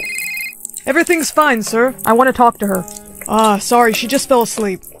doing? Everything's fine, sir. I want to talk to her. Sorry, she just fell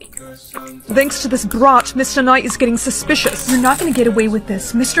asleep. Thanks to this brat, Mr. Knight is getting suspicious. You're not gonna get away with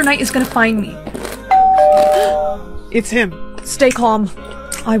this. Mr. Knight is gonna find me. It's him. Stay calm.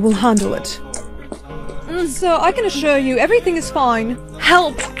 I will handle it. Sir, I can assure you, everything is fine.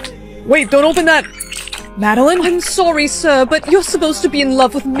 Help! Wait, don't open that! Madeline? I'm sorry, sir, but you're supposed to be in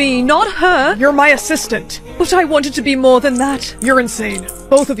love with me, not her. You're my assistant. But I wanted to be more than that. You're insane.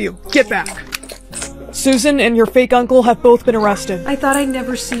 Both of you, get back. Susan and your fake uncle have both been arrested. I thought I'd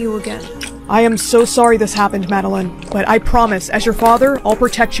never see you again. I am so sorry this happened, Madeline, but I promise, as your father, I'll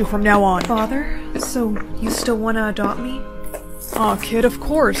protect you from now on. Father? So, you still want to adopt me? Aw, kid, of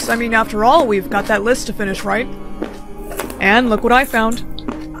course. I mean, after all, we've got that list to finish, right? And look what I found.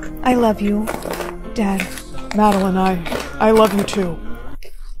 I love you, Dad. Madeline, I love you too.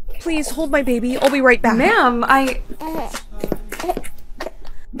 Please hold my baby. I'll be right back. Ma'am,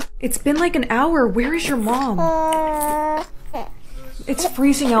 It's been like an hour. Where is your mom? It's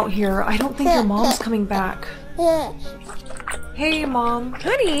freezing out here. I don't think your mom's coming back. Hey, Mom.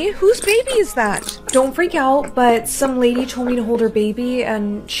 Honey, whose baby is that? Don't freak out, but some lady told me to hold her baby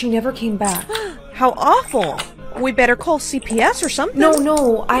and she never came back. How awful. We better call CPS or something.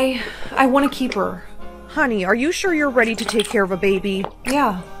 No, I want to keep her. Honey, are you sure you're ready to take care of a baby?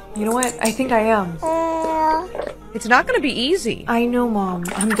 Yeah. You know what? I think I am. It's not gonna be easy. I know, Mom.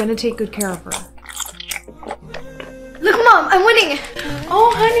 I'm gonna take good care of her. Look, Mom, I'm winning!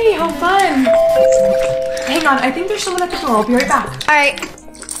 Oh, honey, how fun! Hang on, I think there's someone at the door. I'll be right back. Alright.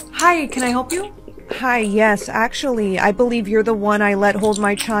 Hi, can I help you? Hi, yes, actually, I believe you're the one I let hold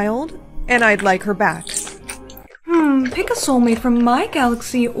my child, and I'd like her back. Pick a soulmate from my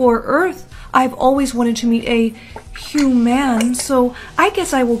galaxy or Earth. I've always wanted to meet a human, so I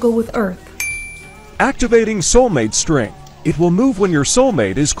guess I will go with Earth. Activating soulmate string. It will move when your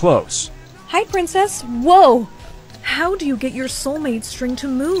soulmate is close. Hi, Princess. Whoa! How do you get your soulmate string to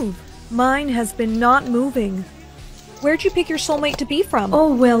move? Mine has been not moving. Where'd you pick your soulmate to be from?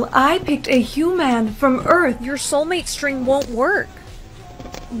 Oh, well, I picked a human from Earth. Your soulmate string won't work.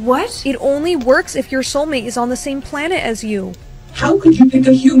 What? It only works if your soulmate is on the same planet as you. How could you pick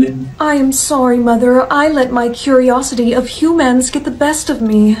a human? I am sorry, Mother. I let my curiosity of humans get the best of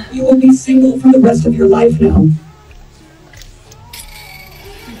me. You will be single for the rest of your life now.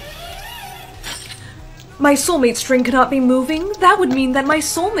 My soulmate string cannot be moving? That would mean that my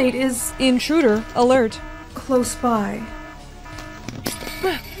soulmate is... Intruder alert. Close by.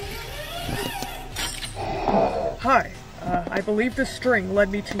 Hi, I believe this string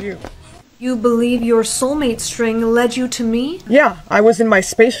led me to you. You believe your soulmate string led you to me? Yeah, I was in my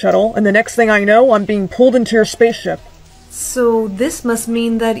space shuttle, and the next thing I know, I'm being pulled into your spaceship. So this must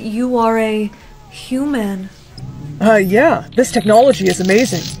mean that you are a human. Yeah, this technology is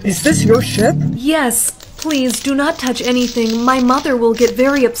amazing. Is this your ship? Yes, please do not touch anything. My mother will get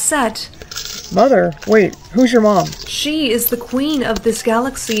very upset. Mother? Wait, who's your mom? She is the queen of this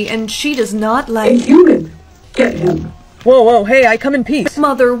galaxy, and she does not like... A human! Get him. Whoa, hey, I come in peace.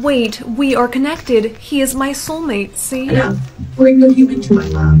 Mother, wait. We are connected. He is my soulmate, see? Yeah, bring the human to my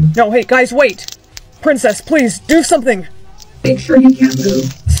lab. No, hey, guys, wait. Princess, please, do something. Make sure he can't move.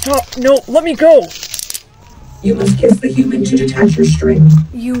 Stop, no, let me go. You must kiss the human to detach your string.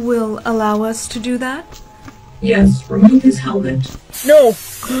 You will allow us to do that? Yes, remove his helmet. No.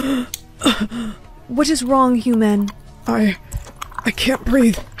 What is wrong, human? I can't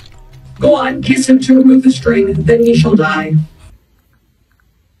breathe. Go on, kiss him to remove the string, then he shall die.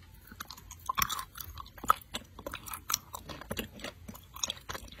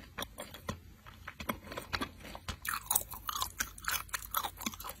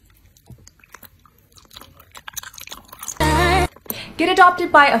 Get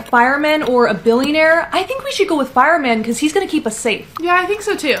adopted by a fireman or a billionaire? I think we should go with fireman because he's gonna keep us safe. Yeah, I think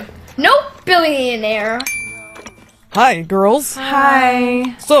so too. Nope, billionaire. Hi, girls.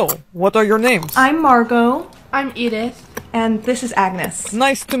 Hi. So, what are your names? I'm Margot. I'm Edith. And this is Agnes.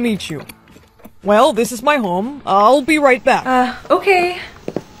 Nice to meet you. Well, this is my home. I'll be right back. Okay.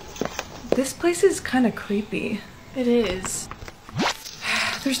 This place is kind of creepy. It is.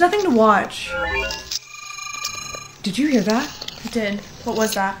 There's nothing to watch. Did you hear that? I did. What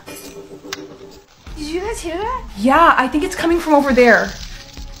was that? Did you guys hear that? Yeah, I think it's coming from over there.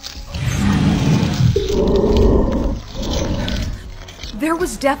 There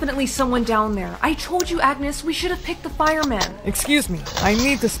was definitely someone down there. I told you, Agnes, we should have picked the fireman. Excuse me, I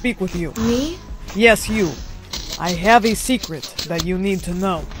need to speak with you. Me? Yes, you. I have a secret that you need to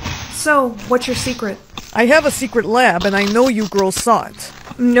know. So, what's your secret? I have a secret lab, and I know you girls saw it.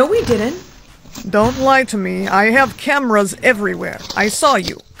 No, we didn't. Don't lie to me. I have cameras everywhere. I saw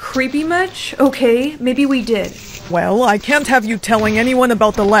you. Creepy much? Okay, maybe we did. Well, I can't have you telling anyone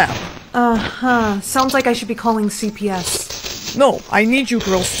about the lab. Sounds like I should be calling CPS. No, I need you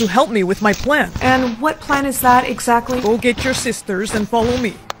girls to help me with my plan. And what plan is that exactly? Go get your sisters and follow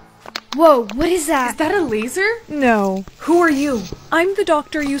me. Whoa, what is that? Is that a laser? No. Who are you? I'm the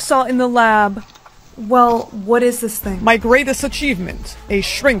doctor you saw in the lab. Well, what is this thing? My greatest achievement, a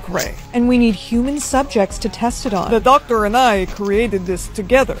shrink ray. And we need human subjects to test it on. The doctor and I created this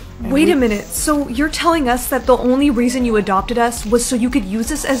together. Wait a minute, so you're telling us that the only reason you adopted us was so you could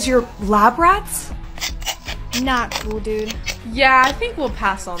use us as your lab rats? Not cool, dude. Yeah, I think we'll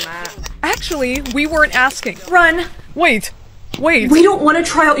pass on that. Actually, we weren't asking. Run! Wait! We don't want to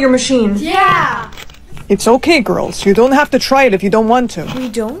try out your machine. Yeah! It's okay, girls. You don't have to try it if you don't want to. We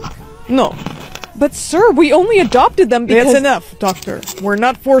don't? No. But sir, we only adopted them because— That's enough, Doctor. We're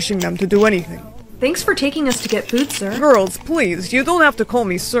not forcing them to do anything. Thanks for taking us to get food, sir. Girls, please, you don't have to call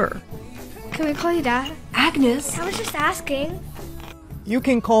me sir. Can we call you Dad? Agnes? I was just asking. You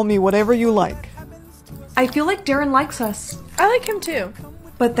can call me whatever you like. I feel like Darren likes us. I like him too.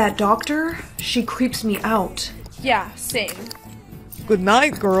 But that doctor, she creeps me out. Yeah, same. Good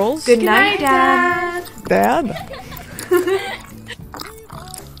night, girls. Good night, Dad. Dad?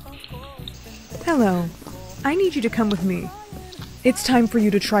 Hello. I need you to come with me. It's time for you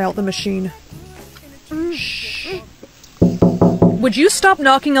to try out the machine. Shh. Would you stop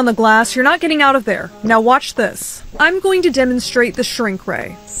knocking on the glass? You're not getting out of there. Now watch this. I'm going to demonstrate the shrink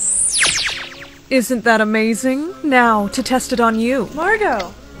ray. Isn't that amazing? Now, to test it on you.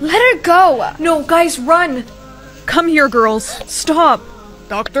 Margot! Let her go! No, guys, run! Come here, girls. Stop.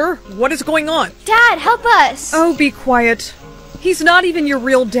 Doctor, what is going on? Dad, help us! Oh, be quiet. He's not even your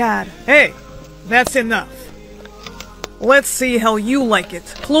real dad. Hey, that's enough. Let's see how you like it.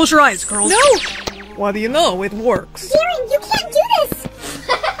 Close your eyes, girls. No! What do you know? It works. Darren, you can't do this!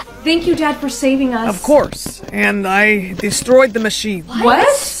 Thank you, Dad, for saving us. Of course. And I destroyed the machine.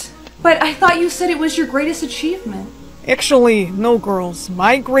 What? But I thought you said it was your greatest achievement. Actually, no, girls.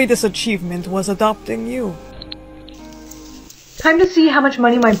 My greatest achievement was adopting you. Time to see how much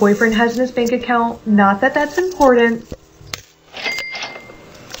money my boyfriend has in his bank account. Not that that's important.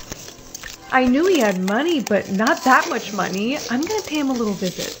 I knew he had money, but not that much money. I'm gonna pay him a little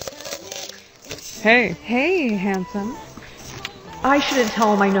visit. Hey. Hey, handsome. I shouldn't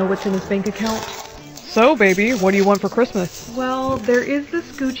tell him I know what's in his bank account. So, baby, what do you want for Christmas? Well, there is this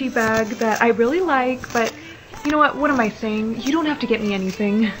Gucci bag that I really like, but you know what? What am I saying? You don't have to get me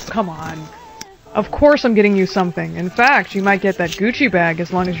anything. Come on. Of course I'm getting you something. In fact, you might get that Gucci bag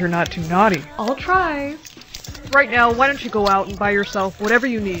as long as you're not too naughty. I'll try. Right now, why don't you go out and buy yourself whatever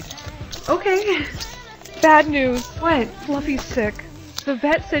you need? Okay. Bad news. What? Fluffy's sick. The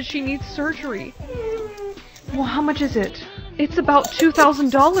vet said she needs surgery. Well, how much is it? It's about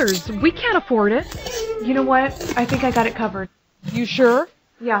 $2,000. We can't afford it. You know what? I think I got it covered. You sure?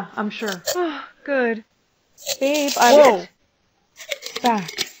 Yeah, I'm sure. Good. Babe, Whoa!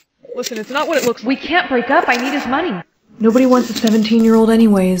 Back. Listen, it's not what it looks like. We can't break up. I need his money. Nobody wants a 17-year-old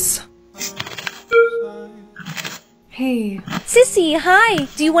anyways. Hey. Sissy, hi!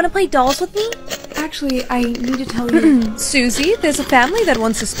 Do you want to play dolls with me? Actually, I need to tell you. Susie, there's a family that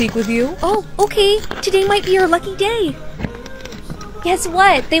wants to speak with you. Oh, okay. Today might be your lucky day. Guess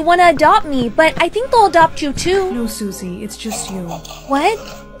what? They want to adopt me, but I think they'll adopt you too. No, Susie, it's just you. What?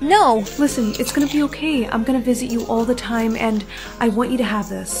 No. Listen, it's gonna be okay. I'm gonna visit you all the time, and I want you to have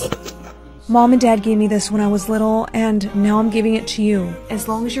this. Mom and Dad gave me this when I was little, and now I'm giving it to you. As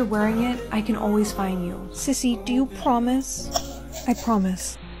long as you're wearing it, I can always find you. Sissy, do you promise? I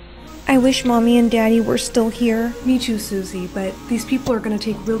promise. I wish Mommy and Daddy were still here. Me too, Susie, but these people are gonna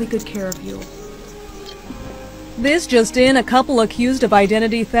take really good care of you. This just in, a couple accused of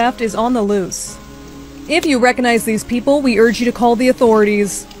identity theft is on the loose. If you recognize these people, we urge you to call the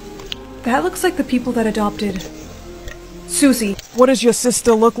authorities. That looks like the people that adopted Susie. What does your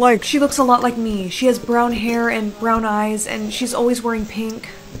sister look like? She looks a lot like me. She has brown hair and brown eyes, and she's always wearing pink.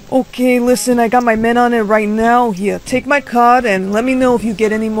 Okay, listen, I got my men on it right now. Here, take my card and let me know if you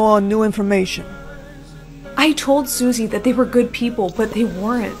get any more new information. I told Susie that they were good people, but they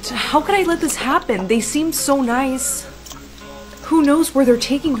weren't. How could I let this happen? They seemed so nice. Who knows where they're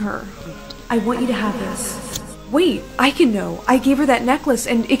taking her? I want you to have this. Wait, I can know. I gave her that necklace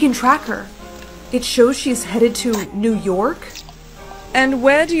and it can track her. It shows she's headed to New York. And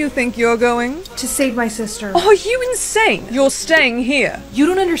where do you think you're going? To save my sister. Are you insane? You're staying here. You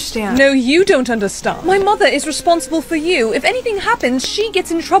don't understand. No, you don't understand. My mother is responsible for you. If anything happens, she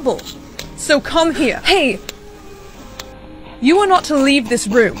gets in trouble. So come here. Hey! You are not to leave this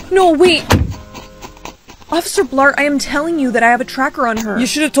room. No, wait! Officer Blart, I am telling you that I have a tracker on her. You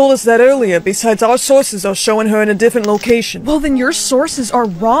should have told us that earlier. Besides, our sources are showing her in a different location. Well, then your sources are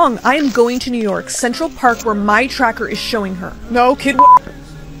wrong. I am going to New York, Central Park, where my tracker is showing her. No, kid.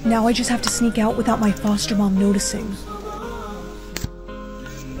 Now I just have to sneak out without my foster mom noticing.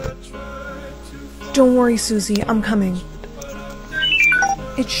 Don't worry, Susie. I'm coming.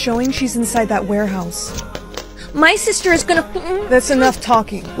 It's showing she's inside that warehouse. My sister is gonna... That's enough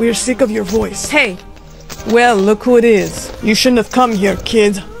talking. We're sick of your voice. Hey! Well, look who it is. You shouldn't have come here,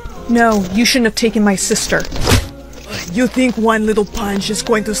 kid. No, you shouldn't have taken my sister. You think one little punch is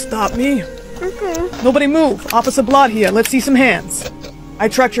going to stop me? Nobody move. Opposite blot here. Let's see some hands. I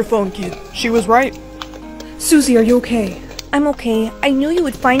tracked your phone, kid. She was right. Susie, are you okay? I'm okay. I knew you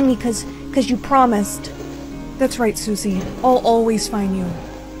would find me cause you promised. That's right, Susie. I'll always find you.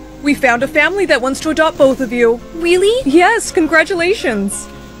 We found a family that wants to adopt both of you. Really? Yes, congratulations.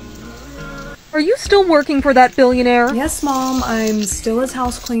 Are you still working for that billionaire? Yes, Mom. I'm still his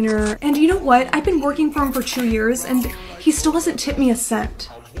house cleaner. And you know what? I've been working for him for 2 years, and he still hasn't tipped me a cent.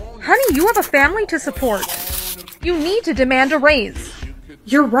 Honey, you have a family to support. You need to demand a raise.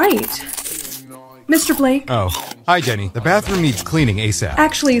 You're right. Mr. Blake? Oh, hi, Jenny. The bathroom needs cleaning ASAP.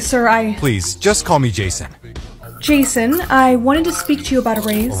 Actually, sir, Please, just call me Jason. Jason, I wanted to speak to you about a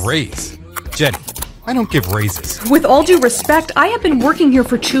raise. A raise? Jenny, I don't give raises. With all due respect, I have been working here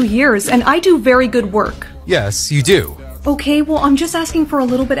for 2 years, and I do very good work. Yes, you do. Okay, well, I'm just asking for a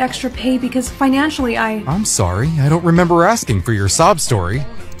little bit extra pay because financially I'm sorry, I don't remember asking for your sob story.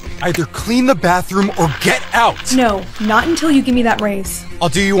 Either clean the bathroom or get out! No, not until you give me that raise. I'll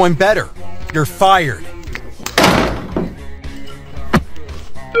do you one better. You're fired.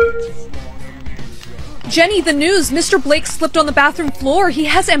 Jenny, the news! Mr. Blake slipped on the bathroom floor. He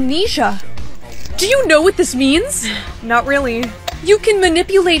has amnesia. Do you know what this means? Not really. You can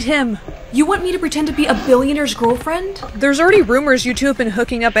manipulate him. You want me to pretend to be a billionaire's girlfriend? There's already rumors you two have been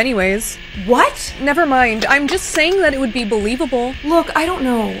hooking up anyways. What? Never mind. I'm just saying that it would be believable. Look, I don't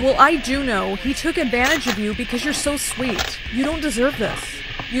know. Well, I do know. He took advantage of you because you're so sweet. You don't deserve this.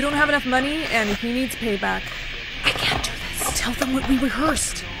 You don't have enough money, and he needs payback. I can't do this. Tell them what we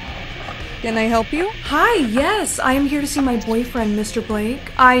rehearsed. Can I help you? Hi, yes. I am here to see my boyfriend, Mr.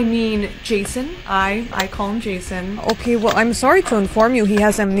 Blake. I mean, Jason. I call him Jason. Okay, well, I'm sorry to inform you he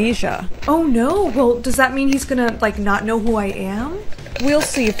has amnesia. Oh no, well, does that mean he's gonna, not know who I am? We'll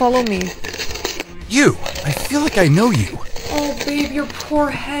see. Follow me. You! I feel like I know you. Oh, babe, your poor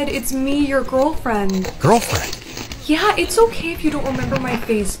head. It's me, your girlfriend. Girlfriend? Yeah, it's okay if you don't remember my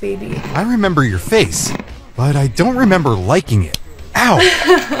face, baby. I remember your face, but I don't remember liking it. Ow!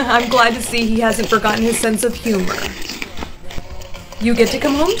 I'm glad to see he hasn't forgotten his sense of humor. You get to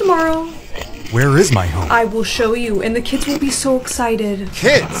come home tomorrow. Where is my home? I will show you, and the kids will be so excited.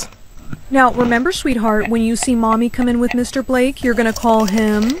 Kids! Now, remember, sweetheart, when you see Mommy come in with Mr. Blake, you're gonna call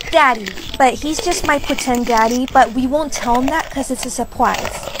him... Daddy. But he's just my pretend daddy, but we won't tell him that because it's a surprise.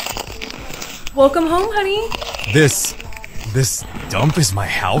 Welcome home, honey. This dump is my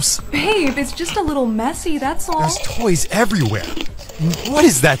house? Babe, it's just a little messy, that's all. There's toys everywhere. What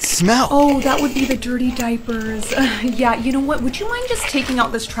is that smell? Oh, that would be the dirty diapers. Yeah, you know what? Would you mind just taking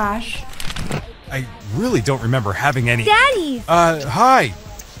out this trash? I really don't remember having any... Daddy! Hi,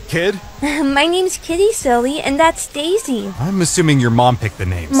 kid. My name's Kitty, silly, and that's Daisy. I'm assuming your mom picked the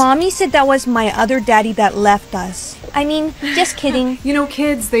names. Mommy said that was my other daddy that left us. I mean, just kidding. You know,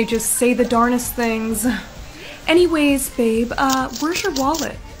 kids, they just say the darnest things. Anyways, babe, where's your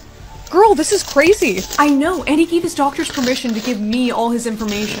wallet? Girl, this is crazy. I know, and he gave his doctor's permission to give me all his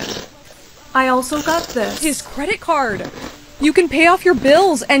information. I also got this. His credit card. You can pay off your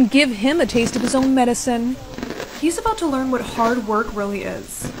bills and give him a taste of his own medicine. He's about to learn what hard work really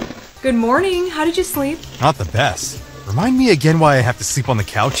is. Good morning. How did you sleep? Not the best. Remind me again why I have to sleep on the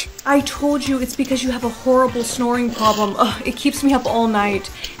couch? I told you it's because you have a horrible snoring problem. Ugh, it keeps me up all night.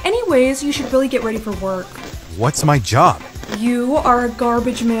 Anyways, you should really get ready for work. What's my job? You are a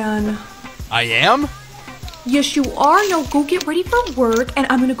garbage man. I am? Yes, you are. Now go get ready for work, and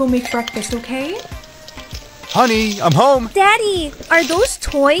I'm gonna go make breakfast, okay? Honey, I'm home. Daddy, are those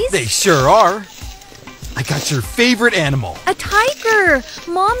toys? They sure are. I got your favorite animal. A tiger.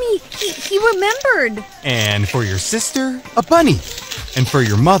 Mommy, he remembered. And for your sister, a bunny. And for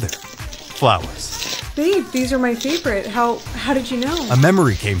your mother, flowers. Babe, these are my favorite. How did you know? A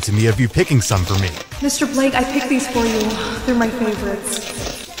memory came to me of you picking some for me. Mr. Blake, I picked these for you. They're my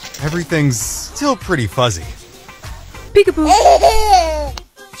favorites. Everything's still pretty fuzzy. Peekaboo.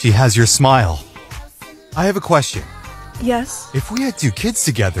 She has your smile. I have a question. Yes? If we had 2 kids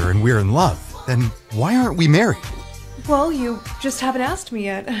together and we're in love, then why aren't we married? Well, you just haven't asked me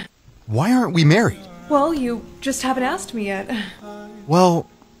yet. Why aren't we married? Well, you just haven't asked me yet. Well,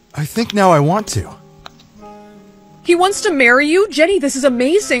 I think now I want to. He wants to marry you? Jenny, this is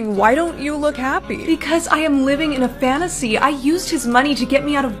amazing. Why don't you look happy? Because I am living in a fantasy. I used his money to get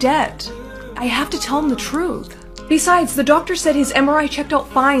me out of debt. I have to tell him the truth. Besides, the doctor said his MRI checked out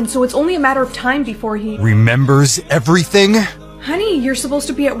fine, so it's only a matter of time before he... Remembers everything? Honey, you're supposed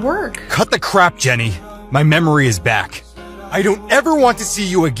to be at work. Cut the crap, Jenny. My memory is back. I don't ever want to see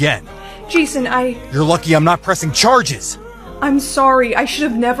you again. Jason, You're lucky I'm not pressing charges. I'm sorry. I should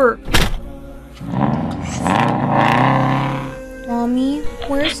have never... Mommy,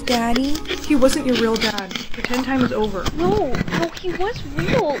 where's Daddy? He wasn't your real dad. Pretend time is over. No, he was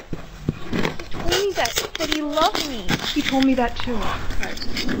real. He told me that he loved me. He told me that too.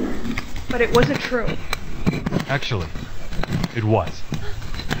 But it wasn't true. Actually, it was.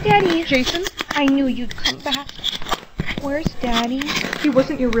 Daddy. Jason? I knew you'd come back. Where's Daddy? He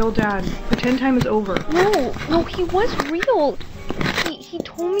wasn't your real dad. Pretend time is over. No, he was real. He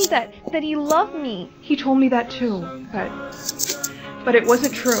told me that he loved me. He told me that too, but it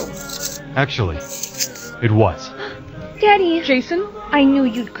wasn't true. Actually, it was. Daddy. Jason? I knew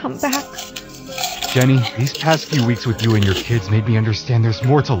you'd come back. Jenny, these past few weeks with you and your kids made me understand there's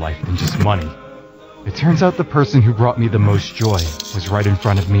more to life than just money. It turns out the person who brought me the most joy was right in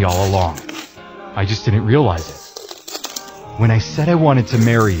front of me all along. I just didn't realize it. When I said I wanted to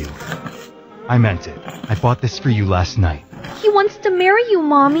marry you, I meant it. I bought this for you last night. He wants to marry you,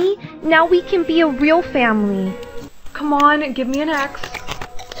 Mommy. Now we can be a real family. Come on, give me an X.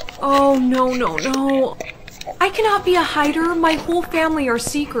 Oh, no. I cannot be a hider. My whole family are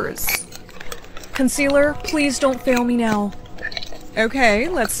seekers. Concealer, please don't fail me now. Okay,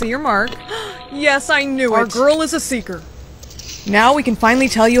 let's see your mark. Yes, I knew it. Our girl is a seeker. Now we can finally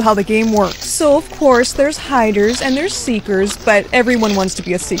tell you how the game works. So, of course, there's hiders and there's seekers, but everyone wants to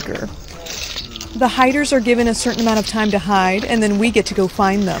be a seeker. The hiders are given a certain amount of time to hide, and then we get to go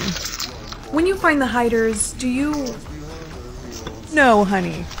find them. When you find the hiders, do you... No,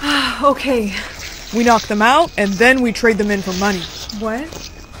 honey. Okay. We knock them out, and then we trade them in for money. What?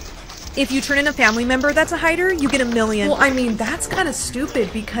 If you turn in a family member that's a hider, you get $1 million. Well, I mean, that's kind of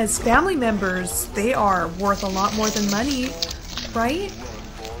stupid because family members, they are worth a lot more than money, right?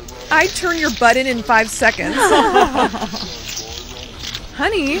 I'd turn your butt in 5 seconds.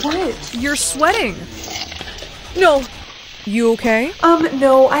 Honey, what? You're sweating. No. You okay?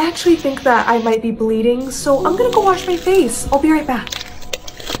 No, I actually think that I might be bleeding, so I'm gonna go wash my face. I'll be right back.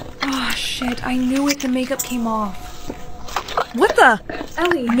 Oh, shit, I knew it. The makeup came off. What the?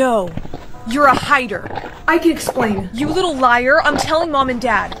 Ellie. No. You're a hider. I can explain. You little liar. I'm telling Mom and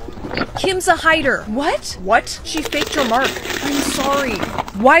Dad. Kim's a hider. What? What? She faked your mark. I'm sorry.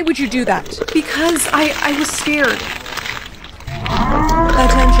 Why would you do that? Because I was scared.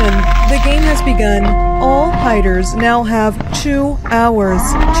 Attention. The game has begun. All hiders now have 2 hours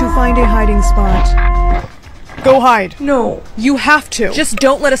to find a hiding spot. Go hide. No. You have to. Just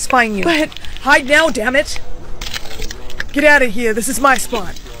don't let us find you. But hide now, damn it. Get out of here. This is my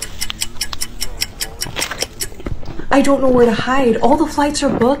spot. I don't know where to hide. All the flights are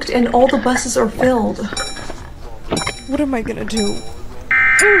booked and all the buses are filled. What am I gonna do?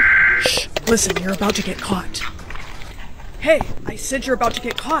 Shh. Listen, you're about to get caught. Hey, I said you're about to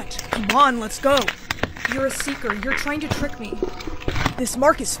get caught. Come on, let's go. You're a seeker. You're trying to trick me. This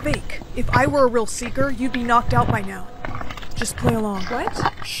mark is fake. If I were a real seeker, you'd be knocked out by now. Just play along.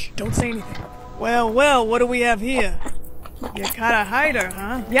 What? Shh, don't say anything. Well, what do we have here? You caught a hider,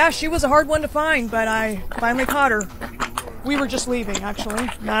 huh? Yeah, she was a hard one to find, but I finally caught her. We were just leaving, actually.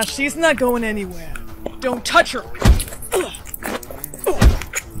 Nah, she's not going anywhere. Don't touch her!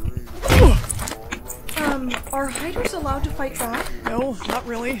 Are hiders allowed to fight back? No, not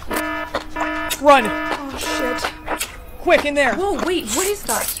really. Run! Oh, shit. Quick, in there! Whoa, wait, what is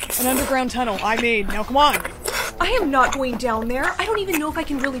that? An underground tunnel I made. Now come on! I am not going down there. I don't even know if I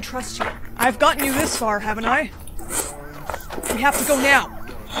can really trust you. I've gotten you this far, haven't I? We have to go now.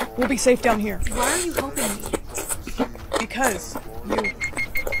 We'll be safe down here. Why are you helping me? Because you...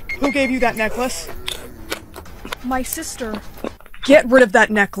 Who gave you that necklace? My sister. Get rid of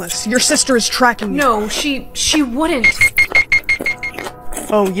that necklace. Your sister is tracking you. No, she wouldn't.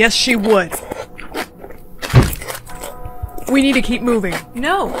 Oh, yes, she would. We need to keep moving.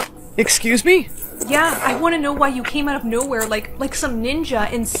 No. Excuse me? Yeah, I want to know why you came out of nowhere like some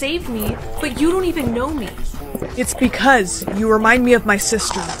ninja and saved me, but you don't even know me. It's because you remind me of my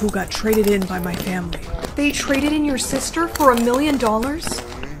sister who got traded in by my family. They traded in your sister for $1 million?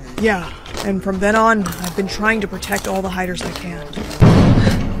 Yeah, and from then on, I've been trying to protect all the hiders I can.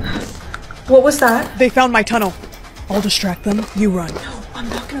 What was that? They found my tunnel. I'll distract them. You run. No, I'm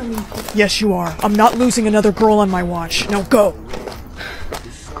not gonna leave. Yes, you are. I'm not losing another girl on my watch. Now go!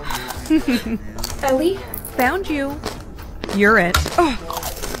 Ellie? Found you. You're it. Oh.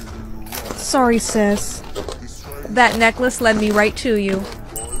 Sorry, sis. That necklace led me right to you.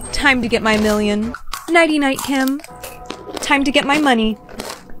 Time to get my $1 million. Nighty-night, Kim. Time to get my money.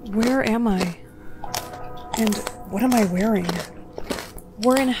 Where am I? And What am I wearing?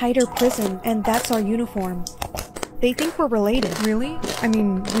 We're in Hyder prison, and that's our uniform. They think we're related. Really? I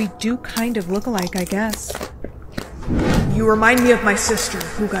mean, we do kind of look alike, I guess. You remind me of my sister,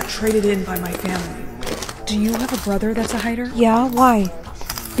 who got traded in by my family. Do you have a brother that's a Hyder? Yeah, why?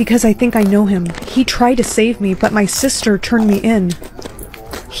 Because I think I know him. He tried to save me, but my sister turned me in.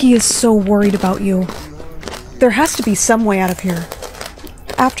 He is so worried about you. There has to be some way out of here.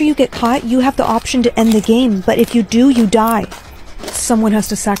 After you get caught, you have the option to end the game, but if you do, you die. Someone has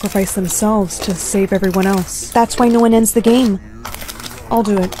to sacrifice themselves to save everyone else. That's why no one ends the game. I'll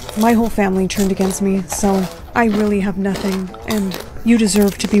do it. My whole family turned against me, so I really have nothing, and you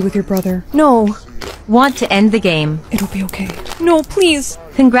deserve to be with your brother. No. Want to end the game? It'll be okay. No, please.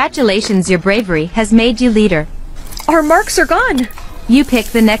 Congratulations, your bravery has made you leader. Our marks are gone. You pick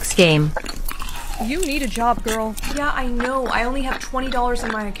the next game. You need a job, girl. Yeah, I know. I only have $20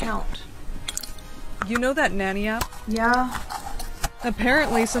 in my account. You know that nanny app? Yeah.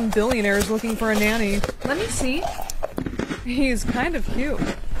 Apparently some billionaire is looking for a nanny. Let me see. He's kind of cute.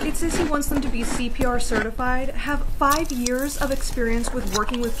 It says he wants them to be CPR certified, have 5 years of experience with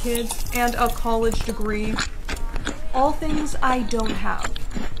working with kids, and a college degree. All things I don't have.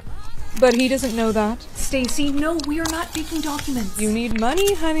 But he doesn't know that. Stacy, no, we are not faking documents. You need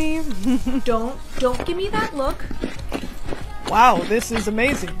money, honey. Don't give me that look. Wow, this is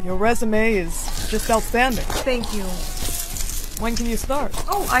amazing. Your resume is just outstanding. Thank you. When can you start?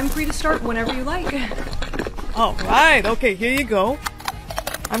 Oh, I'm free to start whenever you like. All right, okay, here you go.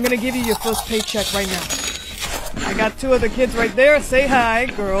 I'm gonna give you your first paycheck right now. I got 2 other kids right there. Say hi,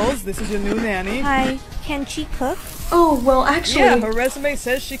 girls. This is your new nanny. Hi. Can she cook? Oh, well, actually... Yeah, her resume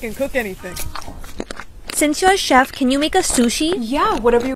says she can cook anything. Since you're a chef, can you make us sushi? Yeah, whatever you